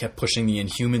movie. He kept pushing the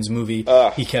Inhumans movie.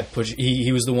 He kept pushing.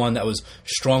 He was the one that was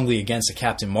strongly against a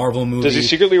Captain Marvel movie. Does he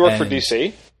secretly work for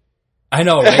DC? I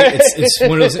know, right? It's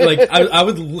one of those, like, I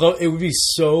would love. It would be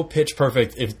so pitch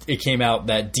perfect if it came out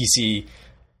that DC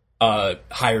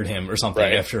hired him or something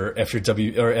after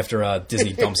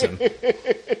Disney dumps him.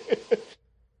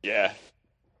 Yeah,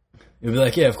 it would be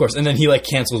like, yeah, of course, and then he like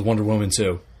cancels Wonder Woman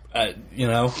too.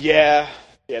 Yeah,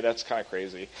 that's kind of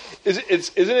crazy.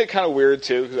 Isn't it kind of weird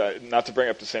too? 'Cause not to bring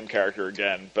up the same character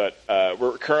again, but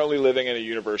we're currently living in a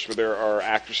universe where there are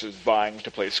actresses vying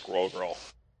to play Squirrel Girl.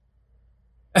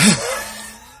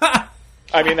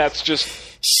 I mean, that's just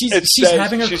she's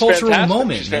having her cultural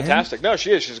moment. She's fantastic. No,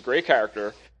 she is. She's a great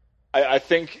character. I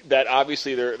think that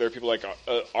obviously there are people like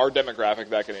our demographic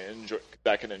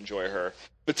that can enjoy her.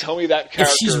 But tell me that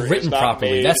character if she's written is not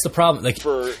properly. made that's the problem. Like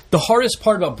the hardest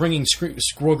part about bringing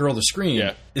Squirrel Girl to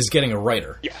screen is getting a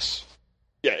writer. Yes.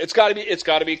 Yeah, it's got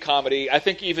to be comedy. I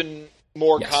think even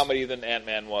more comedy than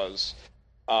Ant-Man was.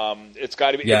 It's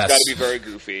got to be very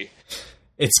goofy.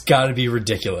 It's got to be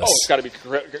ridiculous. Oh, it's got to be.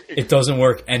 It doesn't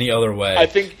work any other way. I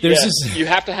think you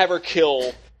have to have her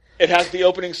kill. The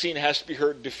opening scene has to be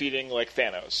her defeating like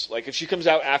Thanos. Like if she comes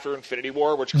out after Infinity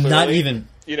War, which clearly not even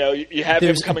you have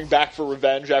him coming back for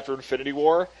revenge after Infinity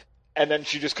War, and then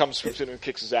she just swoops in and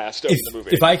kicks his ass in the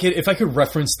movie. If I could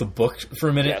reference the book for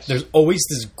a minute, there's always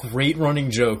this great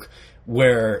running joke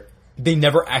where they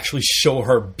never actually show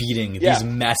her beating these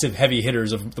massive heavy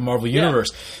hitters of the Marvel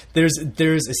Universe. There's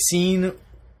a scene.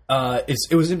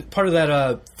 It was in part of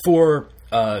that Thor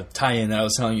tie-in that I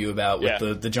was telling you about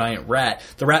with the giant rat.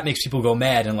 The rat makes people go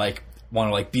mad and like want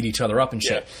to like beat each other up and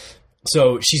shit.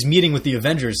 So she's meeting with the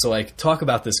Avengers to like talk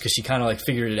about this because she kind of like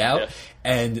figured it out,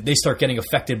 and they start getting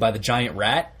affected by the giant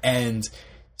rat, and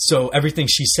so everything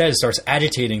she says starts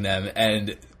agitating them,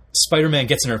 and Spider-Man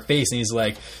gets in her face and he's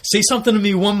like, "Say something to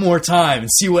me one more time and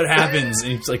see what happens."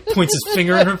 And he like points his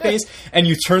finger in her face, and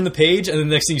you turn the page, and the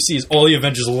next thing you see is all the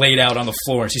Avengers laid out on the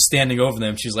floor, and she's standing over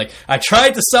them. She's like, "I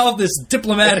tried to solve this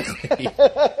diplomatically."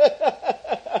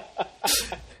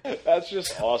 That's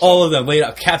just awesome. All of them laid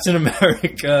out. Captain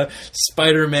America,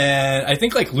 Spider-Man. I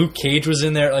think like Luke Cage was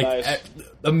in there. Like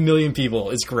a million people.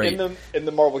 It's great. In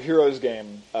the Marvel Heroes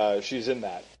game, she's in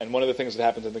that. And one of the things that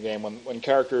happens in the game when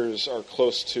characters are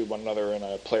close to one another in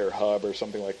a player hub or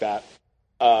something like that,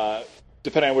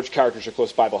 depending on which characters are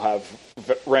close by, they'll have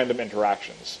random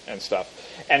interactions and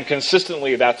stuff. And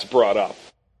consistently, that's brought up.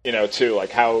 Too,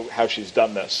 like how she's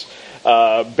done this.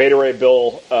 Beta Ray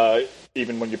Bill.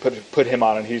 Even when you put him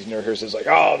on and he's near her, says like,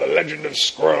 "Oh, the legend of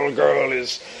Squirrel Girl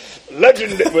is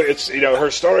legend." It's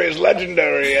her story is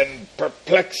legendary and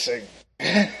perplexing.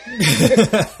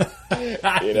 That's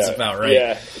about right.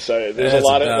 Yeah. So there's a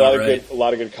lot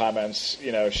of good comments.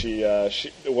 She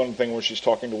one thing where she's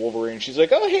talking to Wolverine, she's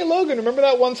like, "Oh, hey Logan, remember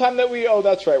that one time that we? Oh,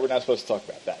 that's right. We're not supposed to talk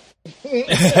about that."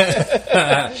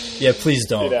 Yeah, please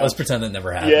don't. Let's pretend that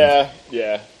never happened.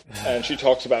 Yeah. and she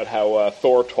talks about how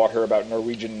Thor taught her about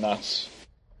Norwegian nuts.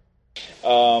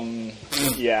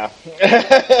 Yeah.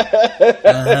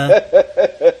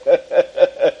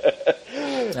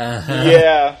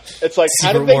 Yeah, it's like,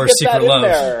 how did they get that in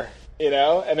there?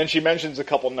 And then she mentions a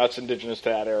couple nuts indigenous to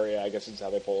that area. I guess it's how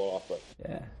they pull it off. But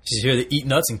yeah, she's here to eat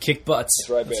nuts and kick butts. That's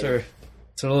right, baby.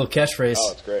 That's her little catchphrase.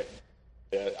 Oh, it's great.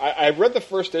 Yeah, I read the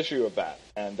first issue of that,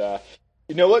 and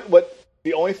you know what?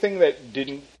 The only thing that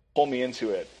didn't pull me into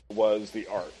it was the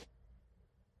art.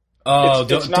 Oh,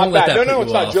 it's not don't let bad. that No, put it's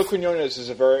you not. off. Joe Quinones is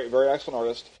a very, very excellent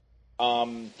artist.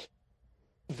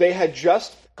 They had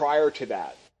just prior to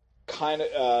that, kind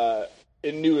of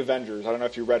in New Avengers. I don't know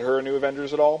if you read her in New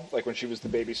Avengers at all, like when she was the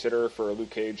babysitter for Luke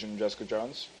Cage and Jessica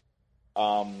Jones.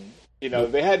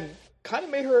 They had kind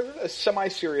of made her a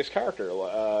semi-serious character,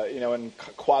 and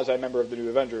quasi-member of the New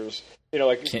Avengers.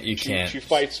 She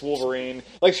fights Wolverine.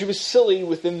 Like, she was silly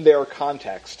within their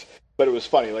context, but it was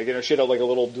funny. Like, she had a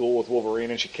little duel with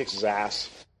Wolverine, and she kicks his ass.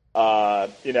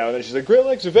 And then she's like, Great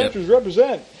Lakes Avengers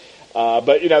represent.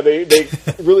 But they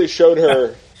really showed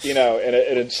her, in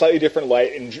a slightly different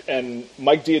light, and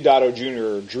Mike Deodato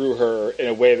Jr. drew her in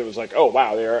a way that was like, oh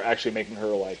wow, they're actually making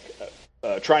her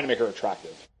trying to make her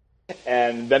attractive.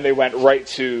 And then they went right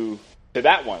to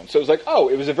that one. So it was like, oh,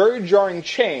 it was a very jarring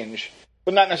change,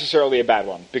 but not necessarily a bad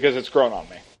one, because it's grown on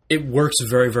me. It works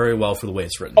very, very well for the way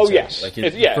it's written. Oh, too. yes.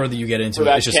 The further you get into it,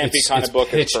 it's just campy kind of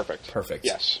book, it's perfect. Perfect.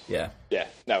 Yes. Yeah. Yeah.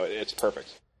 No, it's perfect.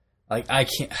 I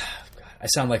can't... I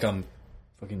sound like I'm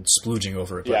fucking splooging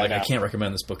over it, but I can't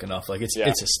recommend this book enough.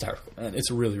 It's hysterical, man.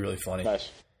 It's really, really funny. Nice.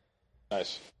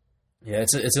 Yeah,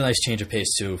 it's a nice change of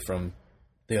pace, too, from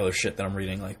the other shit that I'm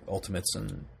reading, like Ultimates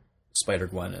and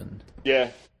Spider-Gwen and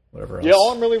whatever else. Yeah,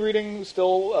 all I'm really reading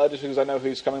still, just because I know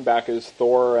who's coming back, is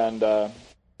Thor and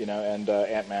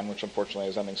Ant-Man, which unfortunately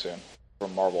is ending soon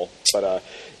from Marvel. But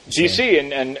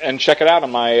DC, and check it out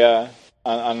on my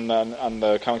on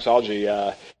the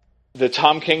Comixology. The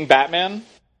Tom King Batman,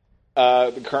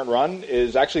 the current run,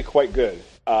 is actually quite good.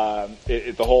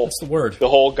 The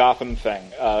whole Gotham thing.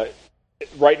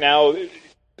 Right now,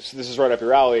 this is right up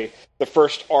your alley. The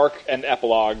first arc and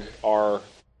epilogue are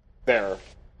there,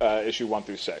 issue 1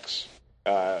 through 6.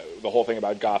 The whole thing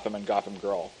about Gotham and Gotham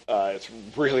Girl. It's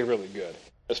really, really good,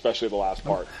 especially the last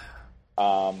part.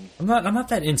 I'm not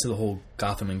that into the whole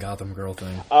Gotham and Gotham Girl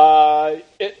thing.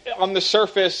 On the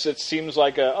surface, it seems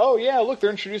like look,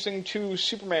 they're introducing 2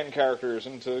 Superman characters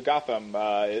into Gotham.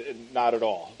 Not at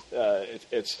all.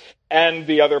 And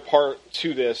the other part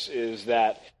to this is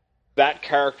that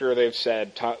character, they've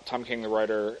said, Tom King, the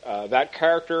writer, that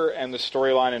character and the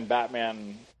storyline in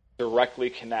Batman directly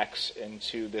connects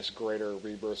into this greater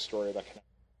rebirth story that connects.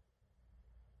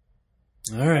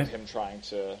 All right. Him trying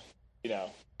to,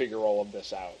 figure all of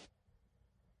this out.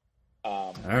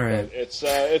 All right.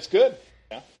 It's good.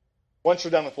 Yeah. Once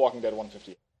you're done with Walking Dead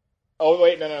 158. Oh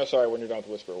wait, no, sorry. When you're done with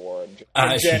Whisper War in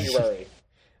January.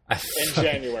 In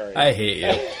January. I hate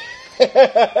you.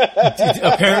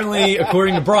 Apparently,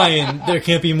 according to Brian, there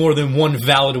can't be more than one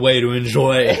valid way to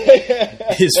enjoy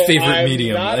his favorite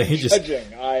medium. I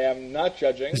am not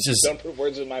judging. Don't put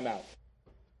words in my mouth.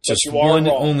 Just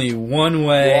only one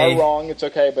way. You are wrong. It's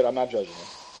okay, but I'm not judging you.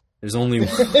 There's only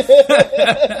one.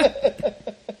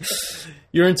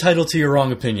 You're entitled to your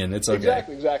wrong opinion. It's okay.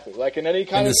 Exactly. Like in any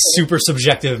kind of super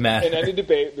subjective matter. In any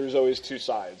debate, there's always 2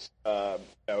 sides.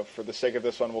 For the sake of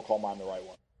this one, we'll call mine the right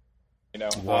one.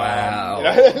 Wow.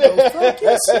 Go fuck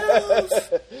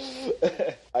yourself.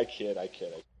 I kid.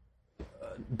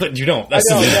 But you don't.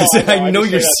 That's I know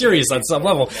you're serious on some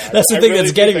level. That's the thing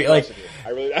that's getting me. Like, I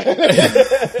really.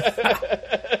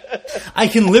 I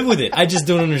can live with it. I just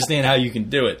don't understand how you can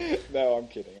do it. No, I'm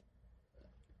kidding.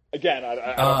 Again, I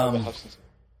don't know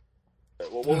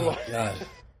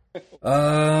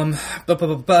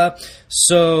the God.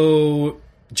 So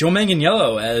Joe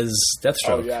Manganiello as Deathstroke.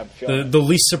 Oh, yeah, the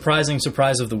least surprising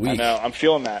surprise of the week. I know. I'm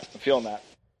feeling that.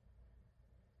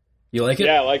 You like it?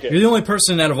 Yeah, I like it. You're the only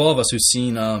person out of all of us who's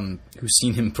seen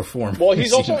him perform. Well,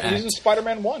 he's in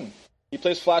Spider-Man 1. He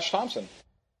plays Flash Thompson.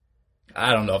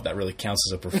 I don't know if that really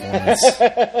counts as a performance.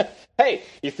 Hey,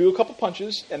 he threw a couple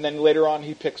punches, and then later on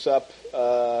he picks up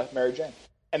Mary Jane.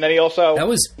 And then he also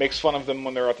makes fun of them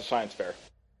when they're at the science fair.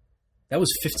 That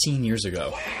was 15 years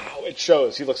ago. Wow, it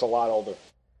shows. He looks a lot older.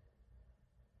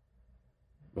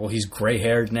 Well, he's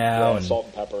gray-haired now, and salt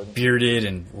and pepper, bearded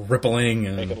and rippling,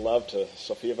 and making love to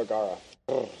Sofia Vergara.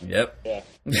 Yep. Yeah.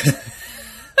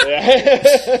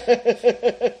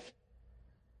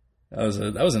 That was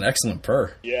an excellent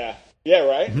purr. Yeah. Yeah.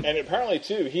 Right. And apparently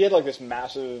too, he had this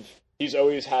massive. He's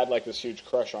always had this huge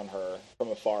crush on her from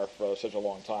afar for such a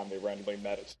long time. They randomly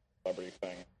met at a celebrity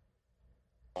thing.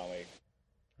 finally.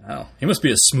 Wow, he must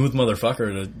be a smooth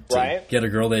motherfucker to right? get a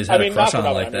girl that he's had a crush on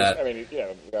like that. I mean,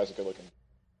 the guy's a good looking.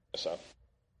 So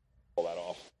pull that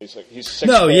off. He's 6'4".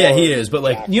 No, yeah, he is. But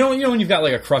like, you know, when you've got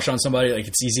like a crush on somebody, like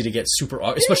it's easy to get super,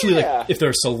 especially like if they're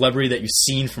a celebrity that you've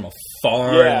seen from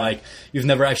afar and like you've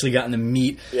never actually gotten to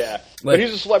meet. Yeah, like, but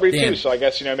he's a celebrity too, so I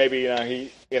guess maybe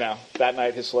he that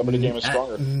night his celebrity game was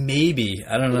stronger. Maybe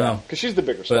I don't know because she's the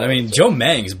bigger star. But I mean, Joe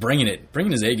Mang's bringing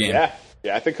his A game. Yeah,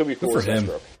 I think he'll be cool for him.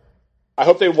 Deathstroke. I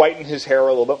hope they whiten his hair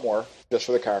a little bit more just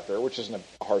for the character, which isn't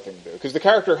a hard thing to do because the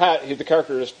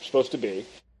character is supposed to be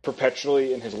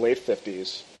perpetually in his late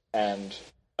 50s and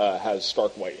has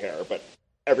stark white hair, but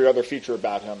every other feature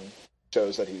about him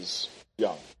shows that he's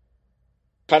young.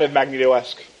 Kind of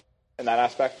Magneto-esque in that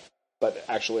aspect, but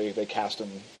actually they cast him...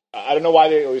 I don't know why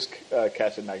they always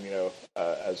casted Magneto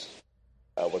as...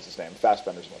 what's his name?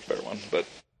 Fassbender's a much better one, but...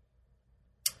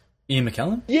 Ian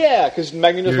McKellen? Yeah, because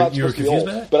Magneto's not supposed to be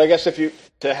old. But I guess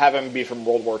to have him be from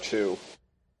World War II...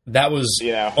 That was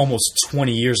almost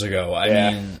 20 years ago.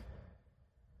 I mean...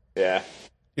 Yeah.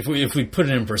 If we put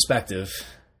it in perspective,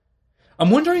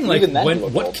 I'm wondering like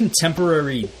what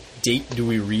contemporary date do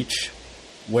we reach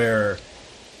where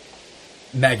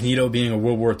Magneto being a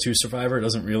World War II survivor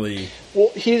doesn't really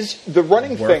he's the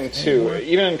running thing too. Anymore.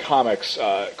 Even in comics,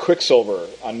 Quicksilver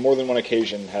on more than one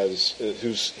occasion has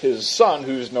his son,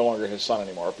 who's no longer his son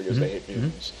anymore because they hate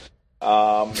mutants.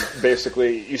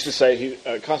 Basically, used to say he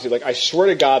constantly like, "I swear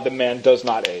to God, the man does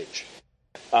not age."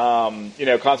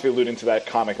 Constantly alluding to that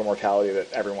comic immortality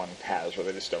that everyone has, where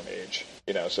they just don't age,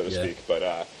 so to speak.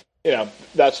 But,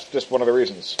 that's just one of the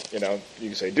reasons. You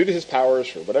can say due to his powers,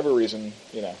 for whatever reason,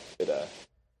 it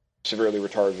severely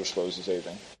retards or slows his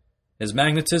aging. His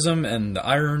magnetism and the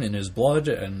iron in his blood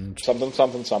and... Something. That's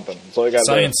all you got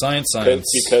to do. Science.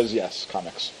 Because, yes,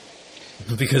 comics.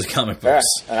 Because comic books.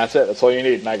 Yeah, and that's it. That's all you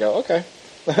need. And I go, okay.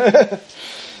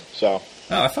 So.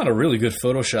 Oh, I found a really good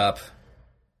Photoshop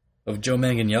of Joe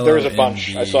Manganiello. There was a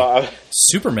bunch. I saw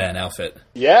Superman outfit.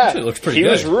 Yeah, actually, it looks pretty good.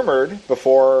 He was rumored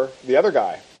before the other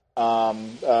guy.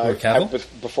 Cavill?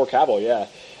 Before Cavill, yeah.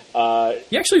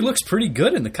 He actually looks pretty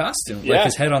good in the costume, like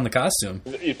his head on the costume.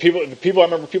 I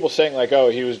remember people saying like,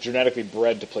 "Oh, he was genetically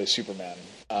bred to play Superman."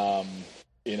 But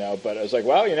I was like,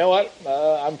 "Well, you know what?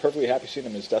 I'm perfectly happy seeing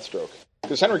him as Deathstroke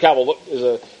because Henry Cavill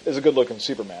is a good looking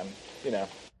Superman."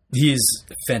 He's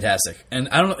fantastic, and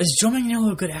I don't know, is Joe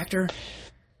Manganiello a good actor?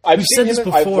 I've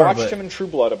watched him in True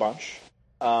Blood a bunch,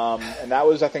 and that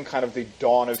was, I think, kind of the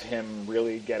dawn of him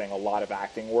really getting a lot of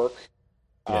acting work.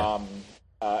 Yeah.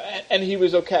 And he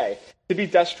was okay. To be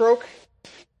Deathstroke,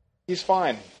 he's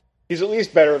fine. He's at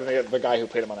least better than the guy who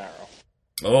played him on Arrow.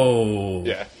 Oh,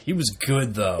 yeah, he was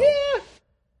good though.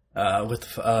 Yeah,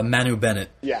 with Manu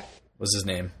Bennett. Yeah, was his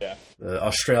name. Yeah, the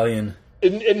Australian.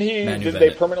 Did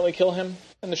they permanently kill him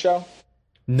in the show?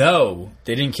 No,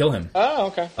 they didn't kill him. Oh,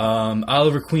 okay.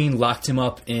 Oliver Queen locked him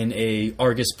up in a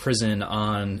Argus prison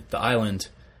on the island.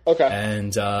 Okay.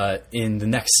 And in the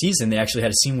next season, they actually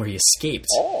had a scene where he escaped.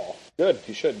 Oh, good.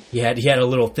 He should. He had a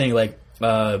little thing like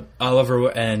Oliver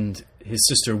and his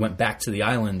sister went back to the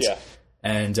island. Yeah.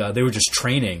 And they were just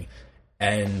training.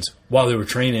 And while they were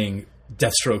training,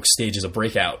 Deathstroke stages a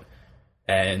breakout.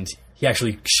 And he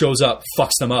actually shows up,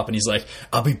 fucks them up, and he's like,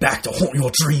 "I'll be back to haunt your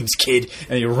dreams, kid."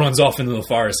 And he runs off into the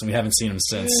forest, and we haven't seen him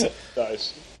since.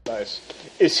 Nice.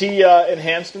 Is he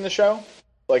enhanced in the show?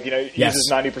 Like, uses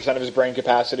 90% of his brain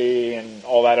capacity and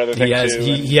all that other thing too?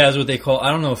 He has what they call, I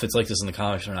don't know if it's like this in the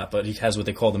comics or not, but he has what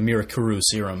they call the Mirakuru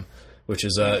serum, which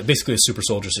is basically a super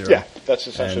soldier serum. Yeah, that's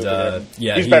essentially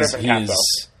he's better than Cap, though.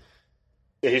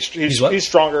 Yeah, he's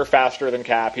stronger, faster than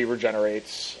Cap. He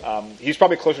regenerates. He's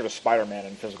probably closer to Spider-Man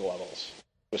in physical levels,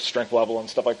 with strength level and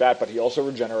stuff like that. But he also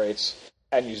regenerates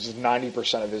and uses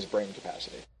 90% of his brain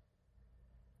capacity.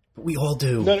 But we all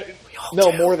do.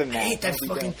 No, more than that.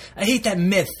 I hate that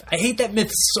myth. I hate that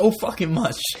myth so fucking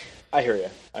much. I hear you.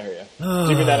 Do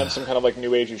you mean that on some kind of like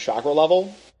New Agey chakra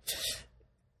level?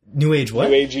 New Age what?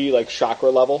 New Agey like chakra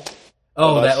level.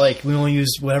 Oh, that like we only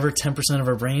use whatever 10% of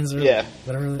our brains, or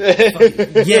whatever.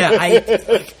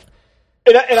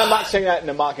 And I'm not saying that in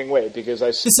a mocking way because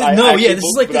this is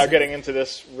like without getting into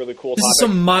this really cool topic. This is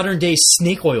some modern day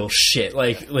snake oil shit.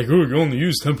 Like you only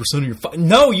use 10% of your.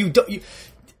 No, you don't.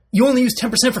 You only use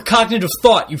 10% for cognitive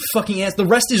thought. You fucking ass. The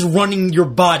rest is running your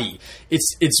body.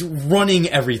 It's running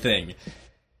everything.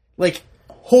 Like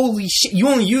holy shit! You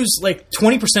only use like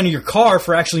 20% of your car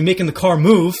for actually making the car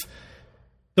move.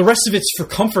 The rest of it's for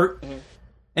comfort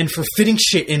and for fitting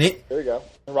shit in it. There you go.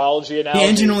 Neurology analogy. The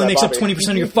engine only makes up 20%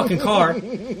 of your fucking car.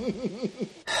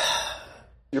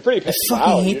 You're pretty. I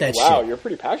fucking hate that shit. Wow, you're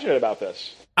pretty passionate about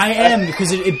this. I am,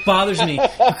 because it bothers me,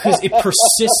 because it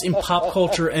persists in pop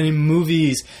culture and in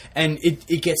movies, and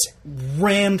it gets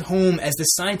rammed home as the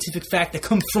scientific fact that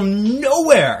comes from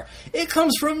nowhere. It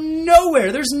comes from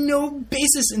nowhere. There's no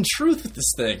basis in truth with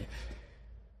this thing.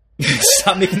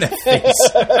 Stop making that face.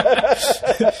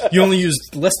 You only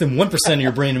used less than 1% of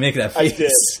your brain to make that face.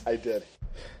 I did.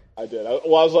 I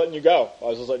was letting you go. I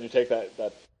was just letting you take that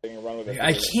thing and run with it.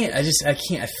 I can't.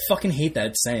 I fucking hate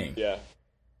that saying. Yeah.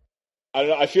 I don't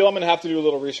know. I feel I'm going to have to do a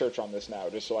little research on this now,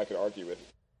 just so I could argue with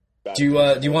you. Do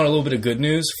you want a little bit of good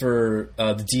news for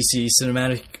the DC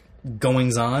cinematic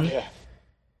goings on? Yeah.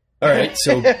 All right.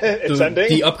 So it's ending.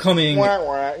 The upcoming.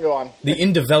 Go on. The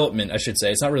in development, I should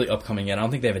say. It's not really upcoming yet. I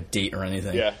don't think they have a date or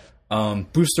anything. Yeah.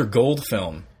 Booster Gold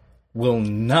film will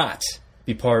not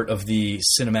be part of the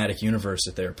cinematic universe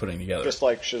that they're putting together. Just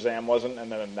like Shazam wasn't, and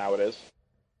then now it is.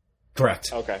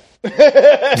 Correct. Okay. Okay.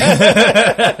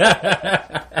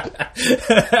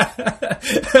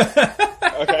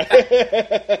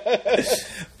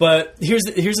 But here's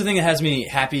the thing that has me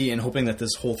happy and hoping that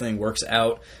this whole thing works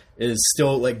out is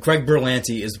still, like, Greg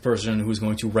Berlanti is the person who's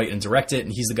going to write and direct it,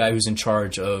 and he's the guy who's in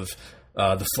charge of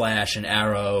The Flash and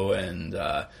Arrow and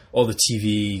all the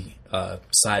TV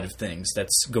side of things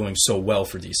that's going so well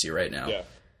for DC right now. Yeah.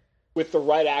 With the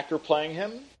right actor playing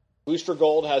him, Booster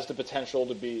Gold has the potential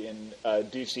to be in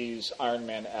DC's Iron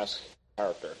Man-esque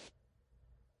character.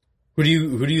 Who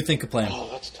do you think could play him? Oh,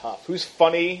 that's tough. Who's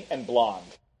funny and blonde?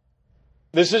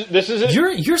 This is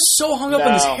You're so hung up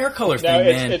on this hair color thing,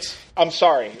 man. I'm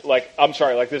sorry. Like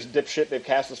this dipshit they've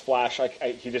cast as Flash.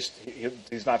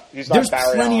 He's not. There's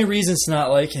Barry plenty Allen. of reasons to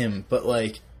not like him, but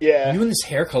like, yeah, you and this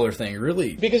hair color thing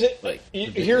really because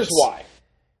here's why.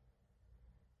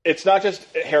 It's not just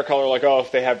hair color, like, oh,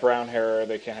 if they have brown hair,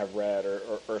 they can't have red,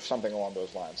 or something along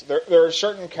those lines. There are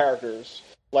certain characters,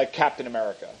 like Captain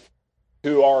America,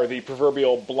 who are the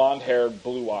proverbial blonde-haired,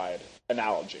 blue-eyed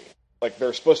analogy. Like,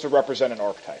 they're supposed to represent an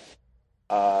archetype.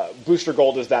 Booster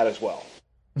Gold is that as well.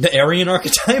 The Aryan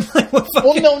archetype? Well,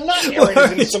 no, not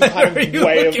Aryan in some kind of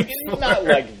way of... Not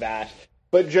like that,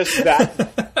 but just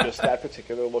that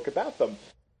particular look about them.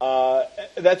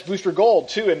 That's Booster Gold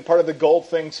too, and part of the gold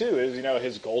thing too is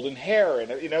his golden hair,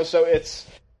 and so it's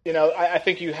I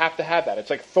think you have to have that. It's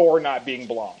like Thor not being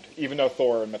blonde, even though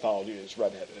Thor in mythology is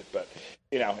redheaded, but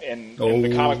in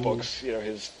the comic books,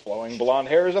 his flowing blonde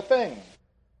hair is a thing.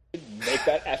 Make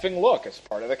that effing look as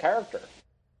part of the character.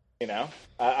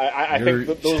 I think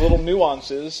those little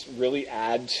nuances really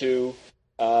add to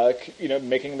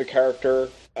making the character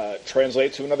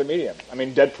translate to another medium. I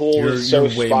mean, Deadpool is so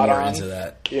spot on. Into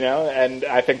that. And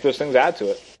I think those things add to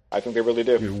it. I think they really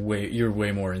do. You're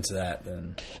way more into that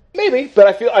than maybe, but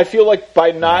I feel like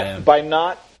by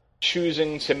not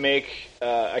choosing to make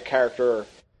a character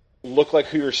look like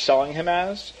who you're selling him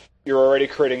as, you're already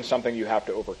creating something you have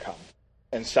to overcome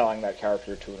and selling that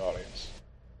character to an audience.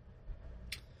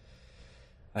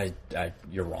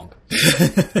 You're wrong.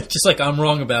 Just like I'm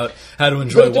wrong about how to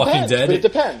enjoy Walking Dead. But it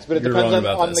depends. But it depends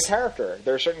on the character.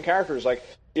 There are certain characters, like,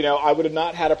 I would have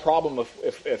not had a problem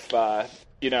if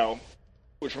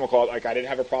whatchamacallit, like, I didn't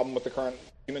have a problem with the current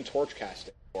Human Torch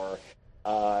casting or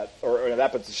that,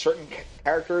 but certain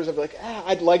characters, I'd be like,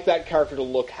 I'd like that character to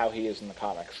look how he is in the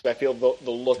comics. I feel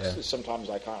the looks is sometimes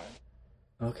iconic.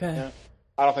 Okay. Yeah.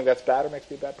 I don't think that's bad or makes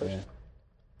me a bad person. Yeah.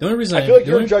 The only reason I feel like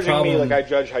you're judging me like I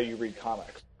judge how you read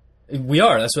comics. We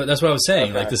are. That's what I was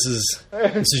saying. Okay. Like, this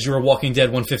is your Walking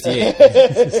Dead 158.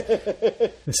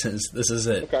 This is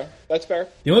it. Okay, that's fair.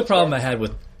 The only problem I had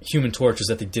with Human Torch is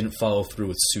that they didn't follow through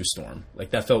with Sue Storm.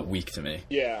 Like, that felt weak to me.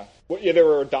 Yeah. They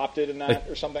were adopted in that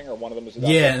or something, or one of them was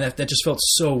adopted. Yeah, and that just felt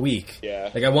so weak. Yeah.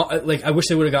 Like, I wish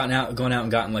they would have gone out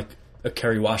and gotten like a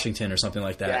Kerry Washington or something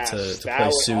like that to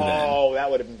play Sue. Oh, that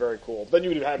would have been very cool. Then you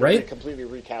would have had to completely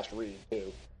recast Reed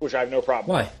too, which I have no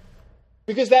problem with. Why?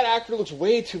 Because that actor looks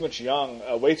way too much young,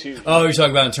 way too... Oh, you're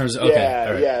talking about in terms of...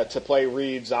 Okay, yeah, to play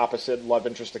Reed's opposite love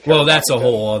interest to Kerry Well, that's Washington.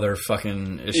 A whole other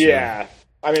fucking issue. Yeah.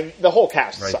 I mean, the whole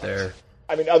cast sucks. There.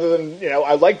 I mean, other than,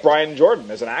 I like Brian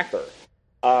Jordan as an actor.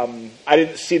 I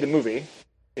didn't see the movie,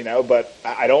 but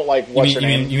I don't like what's her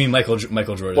name. You mean Michael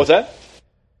Jordan. What's that?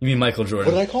 You mean Michael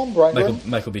Jordan. What did I call him? Brian Jordan?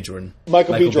 Michael B. Jordan.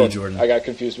 Michael B. Jordan. I got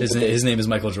confused with his name is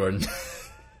Michael Jordan.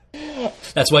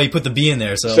 That's why he put the B in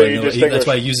there. So that's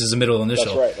why he uses the middle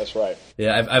initial. That's right.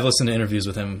 Yeah, I've listened to interviews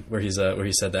with him where he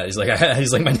said that.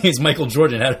 He's like, my name's Michael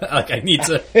Jordan. I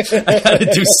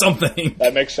gotta do something.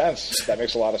 That makes sense. That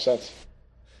makes a lot of sense.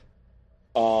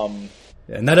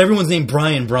 Not everyone's named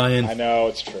Brian. I know,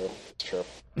 it's true.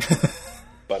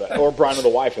 But or Brian with a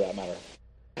Y for that matter.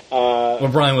 Or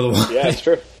Brian with a Y. Yeah, it's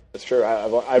true. It's true.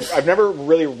 I've never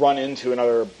really run into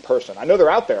another person. I know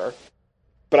they're out there,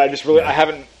 but I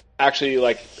haven't actually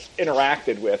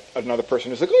interacted with another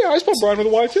person who's like, oh yeah, I spelled Brian with a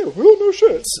Y too. Oh no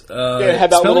shit.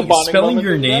 Had that little bonding spelling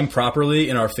your name properly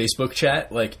in our Facebook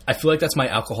chat. I feel like that's my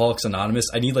Alcoholics Anonymous.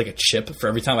 I need a chip for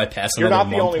every time I pass another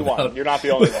month. You're not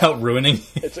the only one. Without ruining.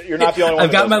 You're not the only one.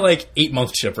 I've got my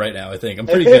 8-month chip right now. I think I'm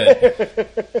pretty good.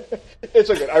 It's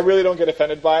okay. I really don't get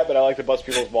offended by it, but I like to bust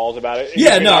people's balls about it.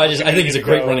 I think it's a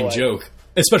great running joke.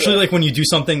 Especially when you do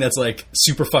something that's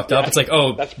super fucked up. It's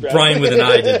oh, Brian with an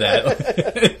I did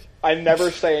that. I never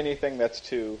say anything that's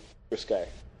too risque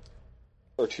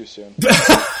or too soon. You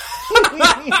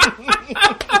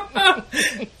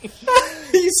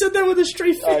said that with a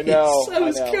straight face. I know. That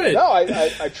was good. No,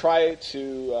 I try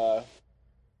to.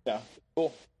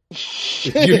 Cool.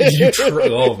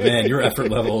 Oh man, your effort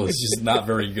level is just not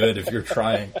very good if you're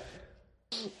trying.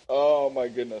 Oh my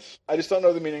goodness! I just don't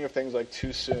know the meaning of things like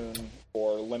too soon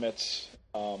or limits,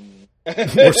 or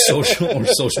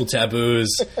social taboos.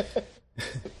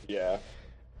 Yeah.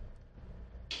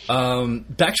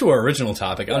 Back to our original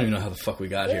topic. I don't even know how the fuck we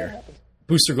got here.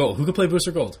 Booster Gold. Who could play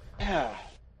Booster Gold? Yeah.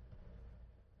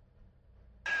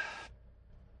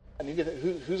 I need to.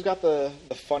 Who's got the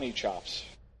funny chops,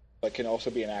 but can also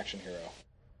be an action hero?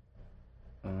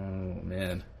 Oh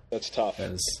man, that's tough.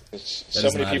 So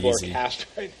many people are cast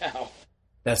right now.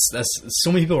 That's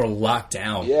so many people are locked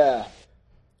down. Yeah.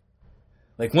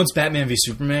 Once Batman v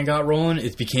Superman got rolling,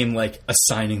 it became a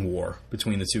signing war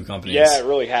between the two companies. Yeah, it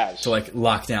really has. To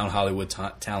lock down Hollywood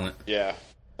talent. Yeah.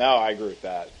 No, I agree with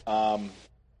that. I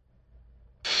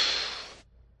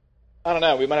don't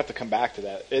know. We might have to come back to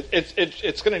that.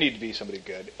 It's going to need to be somebody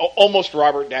good. Almost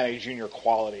Robert Downey Jr.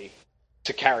 quality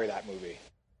to carry that movie.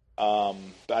 But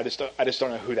I just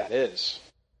don't know who that is.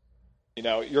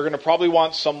 You're going to probably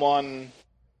want someone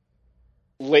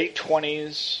late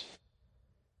 20s,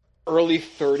 early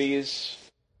 30s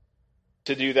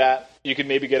to do that. You could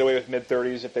maybe get away with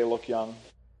mid-30s if they look young.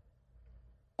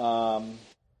 No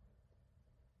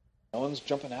one's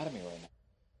jumping out of me right now.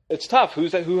 It's tough. Who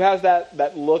has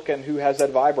that look and who has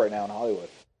that vibe right now in Hollywood?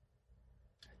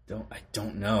 I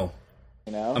don't know.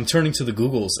 I'm turning to the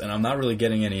Googles and I'm not really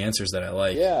getting any answers that I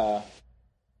like. Yeah.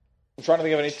 I'm trying to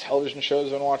think of any television shows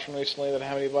I've been watching recently that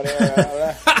have anybody.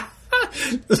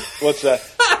 What's that?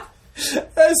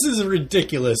 This is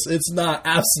ridiculous. It's not.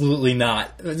 Absolutely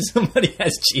not. Somebody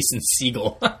has Jason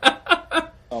Segel.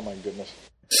 Oh my goodness.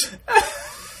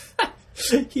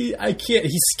 I can't.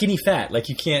 He's skinny fat.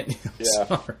 You can't. Yeah.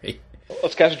 Sorry.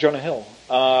 Let's cast Jonah Hill.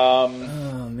 Oh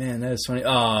man, that is funny.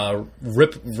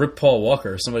 Rip Paul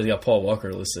Walker. Somebody's got Paul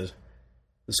Walker listed.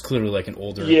 It's clearly an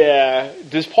older. Yeah.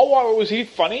 Does Paul Walker, was he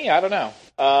funny? I don't know.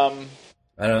 I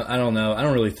don't know. I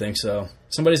don't really think so.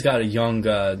 Somebody's got a young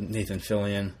Nathan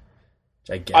Fillion.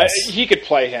 I guess he could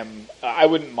play him. I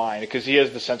wouldn't mind because he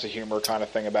has the sense of humor kind of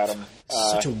thing about him.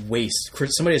 Such a waste.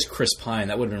 Somebody has Chris Pine.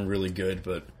 That would have been really good,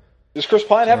 but does Chris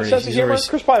Pine have a sense of humor?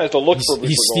 Chris Pine has to look for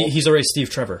Booster Gold. He's already Steve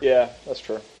Trevor. Yeah, that's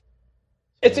true.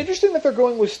 It's interesting that they're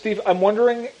going with Steve. I'm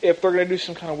wondering if they're going to do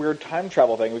some kind of weird time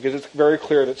travel thing because it's very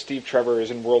clear that Steve Trevor is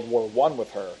in World War I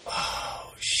with her.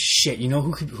 Oh shit! You know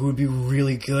who would be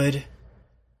really good?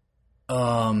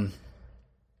 Alan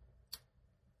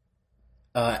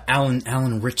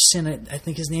Richson, I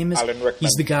think his name is. Alan Rickman.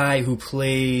 He's the guy who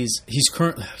plays. He's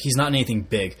not in anything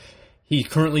big. He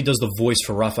currently does the voice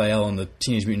for Raphael in the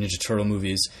Teenage Mutant Ninja Turtle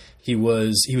movies. He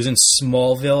was in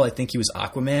Smallville. I think he was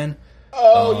Aquaman.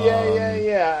 Oh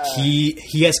yeah.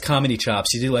 He has comedy chops.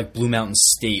 He did Blue Mountain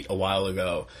State a while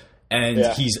ago, and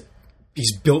he's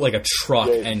built like a truck,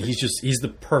 and he's the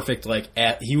perfect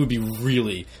he would be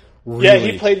really.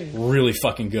 He played really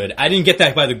fucking good. I didn't get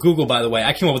that by the Google, by the way.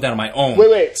 I came up with that on my own.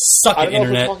 Wait. Suck it,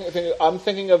 internet. I'm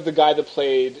thinking of the guy that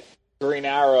played Green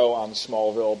Arrow on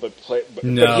Smallville, but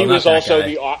he was also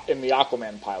in the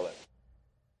Aquaman pilot.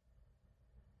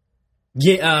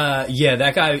 Yeah,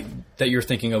 that guy that you're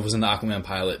thinking of was in the Aquaman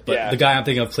pilot, but the guy I'm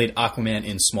thinking of played Aquaman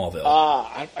in Smallville.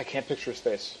 I can't picture his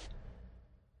face.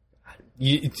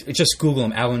 Just Google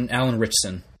him, Alan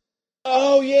Richson.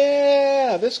 Oh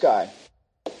yeah, this guy.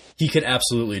 He could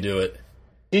absolutely do it.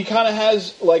 He kind of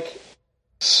has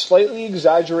slightly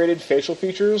exaggerated facial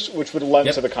features, which would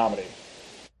lend to the comedy.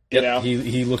 You know,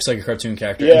 he looks like a cartoon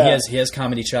character. Yeah. He has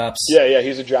comedy chops. Yeah,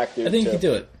 he's a jack dude. I think he could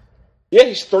do it. Yeah,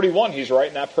 he's 31. He's right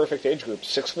in that perfect age group,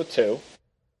 6'2".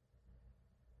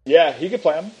 Yeah, he could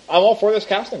play him. I'm all for this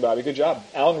casting, Bobby. Good job,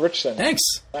 Alan Richson. Thanks.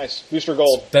 Nice. Booster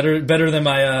Gold. Better than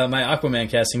my my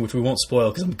Aquaman casting, which we won't spoil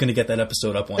because I'm going to get that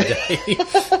episode up one day.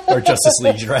 Or Justice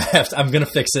League Draft. I'm going to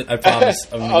fix it. I promise.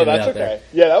 I'm going to get it out there.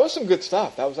 Yeah, that was some good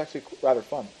stuff. That was actually rather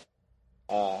fun.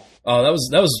 that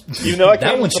was you know,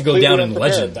 that one should go down in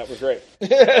legend. That was great.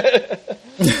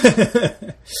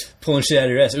 Pulling shit out of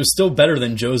your ass. It was still better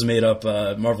than Joe's made up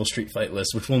Marvel Street Fight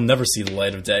list, which will never see the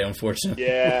light of day, unfortunately.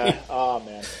 Yeah. Oh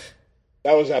man,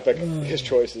 that was epic. His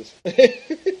choices.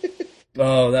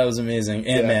 Oh, that was amazing.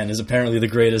 Ant-Man is apparently the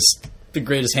greatest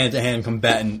hand-to-hand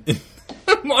combatant in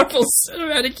Marvel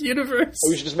Cinematic Universe.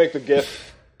 We should just make the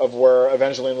GIF of where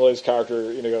Evangeline Lilly's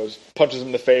character, goes, punches him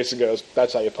in the face and goes,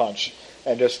 "That's how you punch,"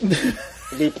 and just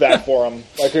loop that for him.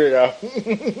 Like, here you go.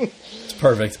 It's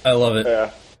perfect. I love it.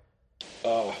 Yeah.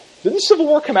 Didn't Civil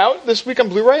War come out this week on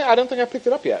Blu-ray? I don't think I picked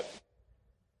it up yet.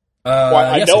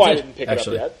 I know I didn't pick it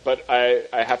up yet, but I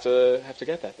have to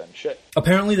get that then. Shit.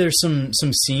 Apparently, there's some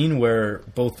scene where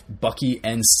both Bucky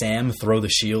and Sam throw the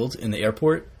shield in the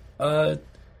airport. No,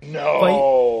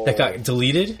 fight that got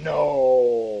deleted.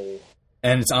 No,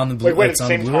 and it's on the Blu-ray. Wait, at the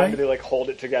same time, do they hold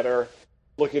it together,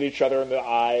 look at each other in the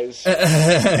eyes, and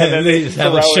then they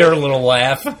share a little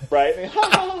laugh, right?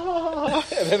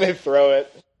 And then they throw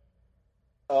it.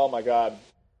 Oh my god!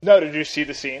 No, did you see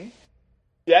the scene?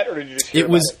 Yet, or did you just hear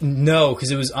No,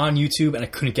 because it was on YouTube and I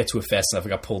couldn't get to it fast enough. It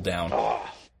got pulled down.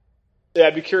 Yeah,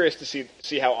 I'd be curious to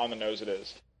see how on the nose it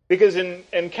is. Because in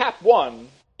Cap 1,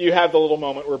 you have the little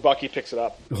moment where Bucky picks it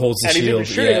up. Holds the and shield. And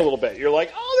he's even shooting a little bit. You're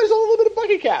like, oh, there's a little bit of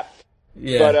Bucky Cap.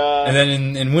 Yeah. But, and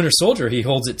then in Winter Soldier, he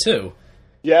holds it too.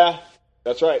 Yeah,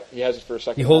 that's right. He has it for a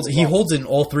second. He holds it in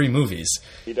all three movies.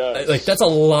 He does. Like, that's a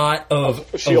lot of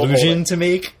illusion to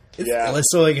make. Yeah.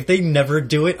 So, if they never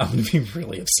do it, I'm going to be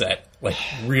really upset. Like,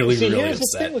 really upset. Here's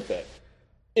the thing with it.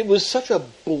 It was such a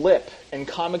blip in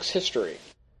comics history.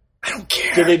 I don't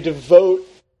care. Did they devote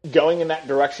going in that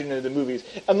direction into the movies?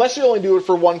 Unless you only do it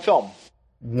for one film.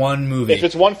 One movie. If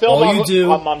it's one film,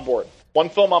 I'm on board. One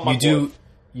film, I'm on board.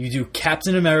 You do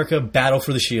Captain America, Battle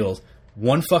for the Shield.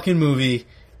 One fucking movie.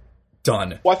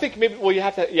 Done. Well, I think maybe you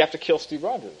have to kill Steve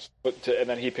Rogers, and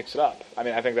then he picks it up. I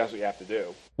mean, I think that's what you have to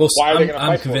do. Well,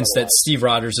 I'm convinced that Steve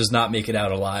Rogers does not make it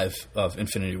out alive of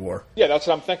Infinity War. Yeah, that's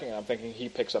what I'm thinking. I'm thinking he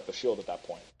picks up the shield at that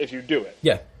point if you do it.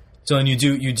 Yeah. So then you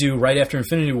do right after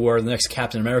Infinity War. The next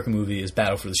Captain America movie is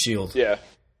Battle for the Shield. Yeah.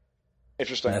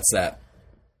 Interesting. And that's that.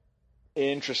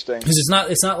 Interesting. Because it's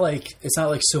not like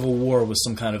Civil War was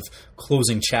some kind of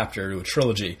closing chapter to a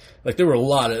trilogy. Like there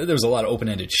was a lot of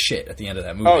open-ended shit at the end of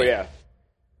that movie. Oh yeah,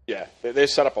 yeah. They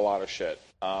set up a lot of shit.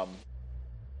 Yeah.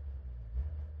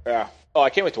 Oh, I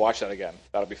can't wait to watch that again.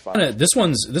 That'll be fun. This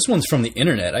one's from the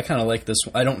internet. I kind of like this.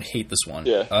 I don't hate this one.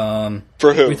 Yeah.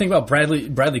 For who? What do you think about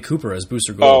Bradley Cooper as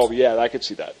Booster Gold? Oh yeah, I could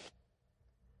see that.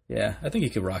 Yeah, I think he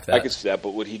could rock that. I could see that,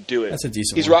 but would he do it? That's a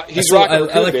decent. He's rocking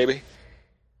Raccoon, baby.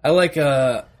 I like.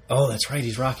 Oh, that's right.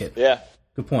 He's Rocket. Yeah.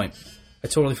 Good point. I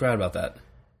totally forgot about that.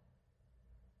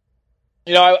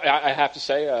 I have to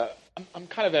say, I'm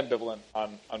kind of ambivalent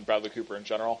on Bradley Cooper in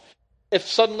general. If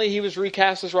suddenly he was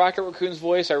recast as Rocket Raccoon's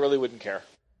voice, I really wouldn't care.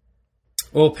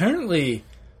 Well, apparently,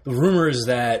 the rumor is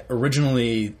that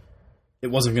originally it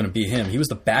wasn't going to be him. He was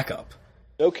the backup.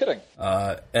 No kidding.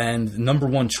 And number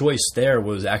one choice there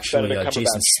was actually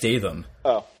Jason Statham.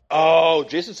 Oh,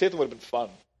 Jason Statham would have been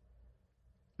fun.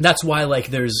 That's why,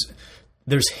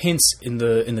 there's hints in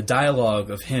the dialogue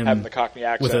of him having the Cockney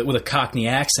accent with a Cockney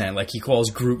accent, like he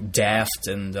calls Groot daft,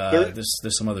 and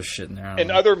there's some other shit in there. In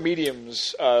other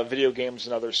mediums, video games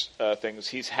and other things,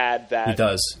 he's had that. He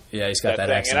does, yeah. He's got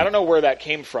that accent, and I don't know where that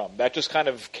came from. That just kind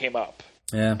of came up,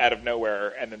 yeah, out of nowhere,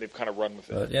 and then they've kind of run with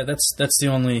it. But yeah, that's the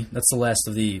last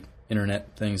of the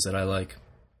internet things that I like.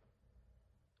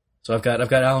 So I've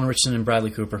got Alan Richardson and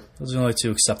Bradley Cooper. Those are the only two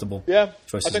acceptable. Yeah,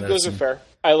 choices. I think those are fair.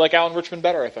 I like Alan Richmond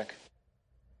better. I think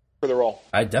for the role.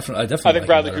 I definitely. I think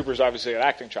Bradley Cooper's obviously got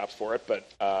acting chops for it, but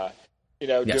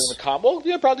doing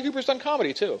the Bradley Cooper's done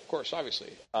comedy too, of course, obviously.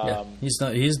 Yeah, he's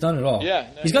done it all. Yeah,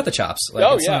 he's got the chops.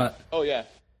 He's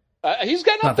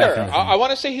getting up there. Kind of I want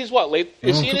to say he's what late?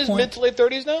 Is he in his mid to late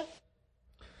 30s now?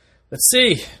 Let's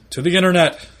see. To the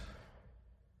internet,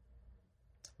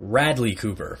 Radley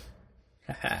Cooper.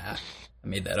 I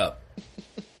made that up.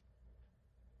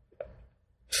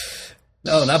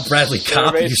 No, not Bradley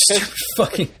Cooper. You stupid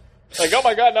fucking. Like, oh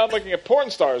my god, now I'm looking at porn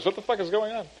stars. What the fuck is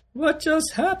going on? What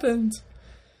just happened?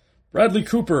 Bradley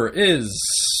Cooper is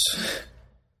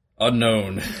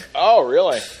unknown. Oh,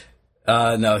 really?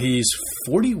 No, he's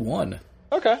 41.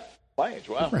 Okay. My age,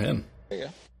 wow. Good for him. There you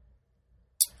go.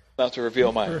 Not to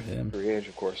reveal my age,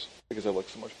 of course, because I look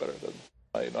so much better than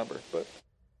my number, but...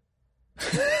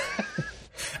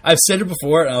 I've said it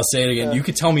before, and I'll say it again. Yeah. You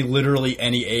could tell me literally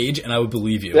any age, and I would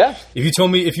believe you. Yeah. If you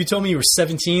told me you were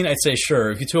 17, I'd say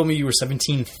sure. If you told me you were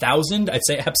 17,000, I'd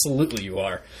say absolutely you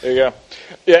are. There you go.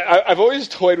 Yeah, I've always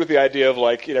toyed with the idea of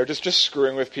like, you know, just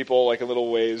screwing with people like in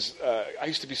little ways. I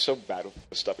used to be so bad with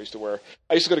the stuff I used to wear.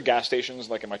 I used to go to gas stations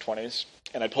like in my 20s,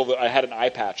 and I had an eye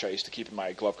patch I used to keep in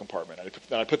my glove compartment.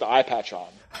 And I put the eye patch on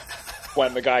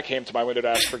when the guy came to my window to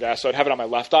ask for gas. So I'd have it on my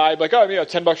left eye, like, oh, you know,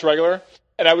 $10 regular.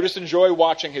 And I would just enjoy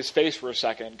watching his face for a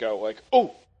second and go like,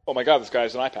 oh my God, this guy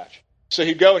has an eye patch. So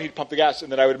he'd go and he'd pump the gas,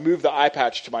 and then I would move the eye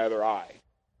patch to my other eye.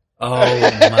 Oh,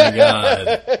 my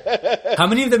God. How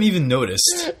many of them even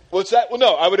noticed? What's that? Well,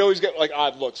 no, I would always get like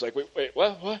odd looks, like, wait,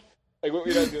 what? Like, what were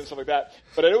you guys doing, stuff like that.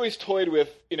 But I'd always toyed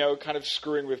with, you know, kind of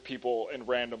screwing with people in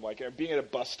random, like, you know, being at a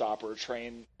bus stop or a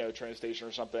train station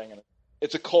or something, and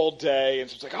it's a cold day, and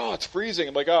so it's like, oh, it's freezing.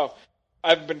 I'm like, oh, I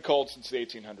haven't been cold since the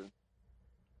 1800s.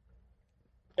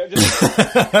 Yeah, just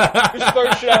throw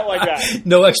shit out like that.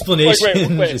 No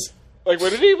explanation. Wait. Like,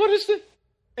 what is the,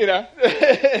 you know?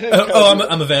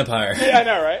 I'm a vampire. Yeah, I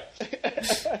know, right?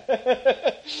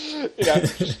 You know,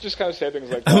 just kind of say things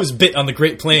like that. I was bit on the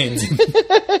Great Plains.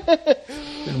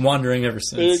 Been wandering ever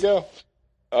since. There you go.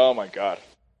 Oh, my God.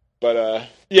 But,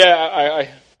 yeah,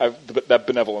 that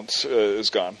benevolence is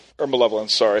gone. Or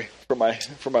malevolence, sorry. For my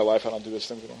life, I don't do this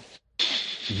thing anymore.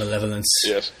 Malevolence.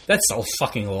 Yes. That's a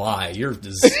fucking lie. You're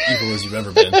as evil as you've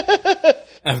ever been.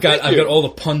 I've got all the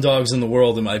pun dogs in the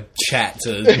world in my chat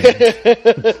to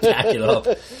back it up.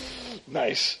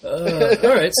 Nice. All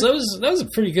right, so that was a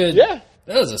pretty good. Yeah.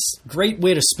 That was a great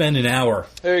way to spend an hour.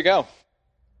 There you go.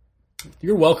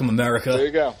 You're welcome, America. There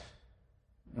you go.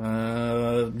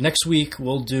 Next week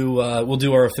we'll do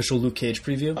our official Luke Cage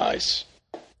preview. Nice.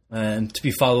 And to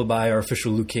be followed by our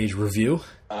official Luke Cage review.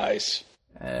 Nice.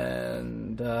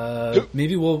 And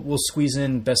maybe we'll squeeze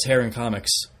in best hair in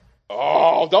comics.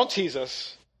 Oh, don't tease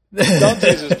us. Don't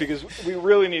tease us because we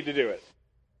really need to do it.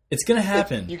 It's going to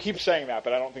happen. You keep saying that,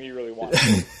 but I don't think you really want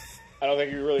it. I don't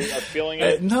think you really are feeling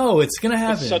it. No, it's going to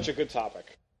happen. It's such a good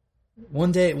topic.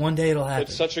 One day it'll happen.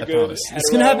 It's such a good It's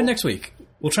going to happen next week.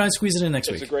 We'll try and squeeze it in next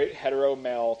week. It's a great hetero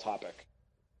male topic.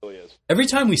 It really is. Every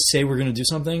time we say we're going to do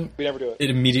something, we never do it.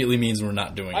 It immediately means we're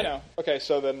not doing it. I know. Okay,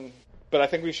 so then, but I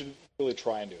think we should really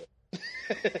try and do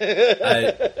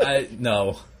it.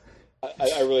 No.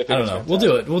 I really think I don't know. We'll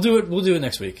do it. We'll do it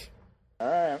next week. All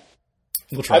right.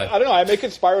 We'll try. I don't know. I may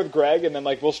conspire with Greg, and then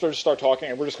like we'll start talking,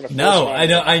 and we're just going to. No, I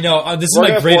know. This is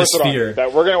my greatest fear.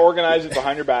 That we're going to organize it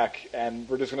behind your back, and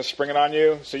we're just going to spring it on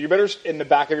you. So you better, in the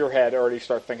back of your head, already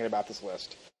start thinking about this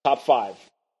list. Top 5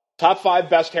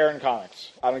 best hair in comics.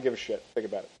 I don't give a shit. Think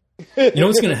about it. You know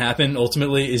what's going to happen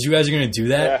ultimately is you guys are going to do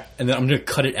that, and then I'm going to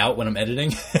cut it out when I'm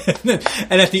editing.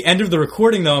 And at the end of the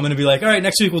recording, though, I'm going to be like, all right,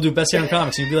 next week we'll do best hair in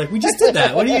comics. And you'll be like, we just did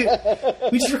that.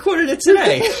 We just recorded it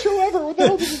today. Show ever. What the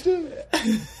hell did you do?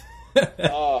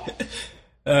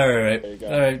 All right.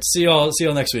 All right. See y'all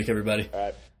next week, everybody. All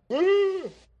right.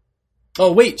 Woo!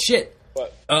 Oh, wait, shit.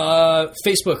 What?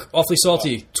 Facebook, Awfully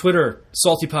Salty. Twitter,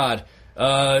 Salty Pod.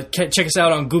 Check us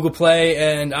out on Google Play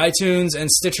and iTunes and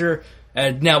Stitcher.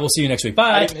 And now we'll see you next week.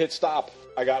 Bye. I didn't hit stop.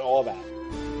 I got all that.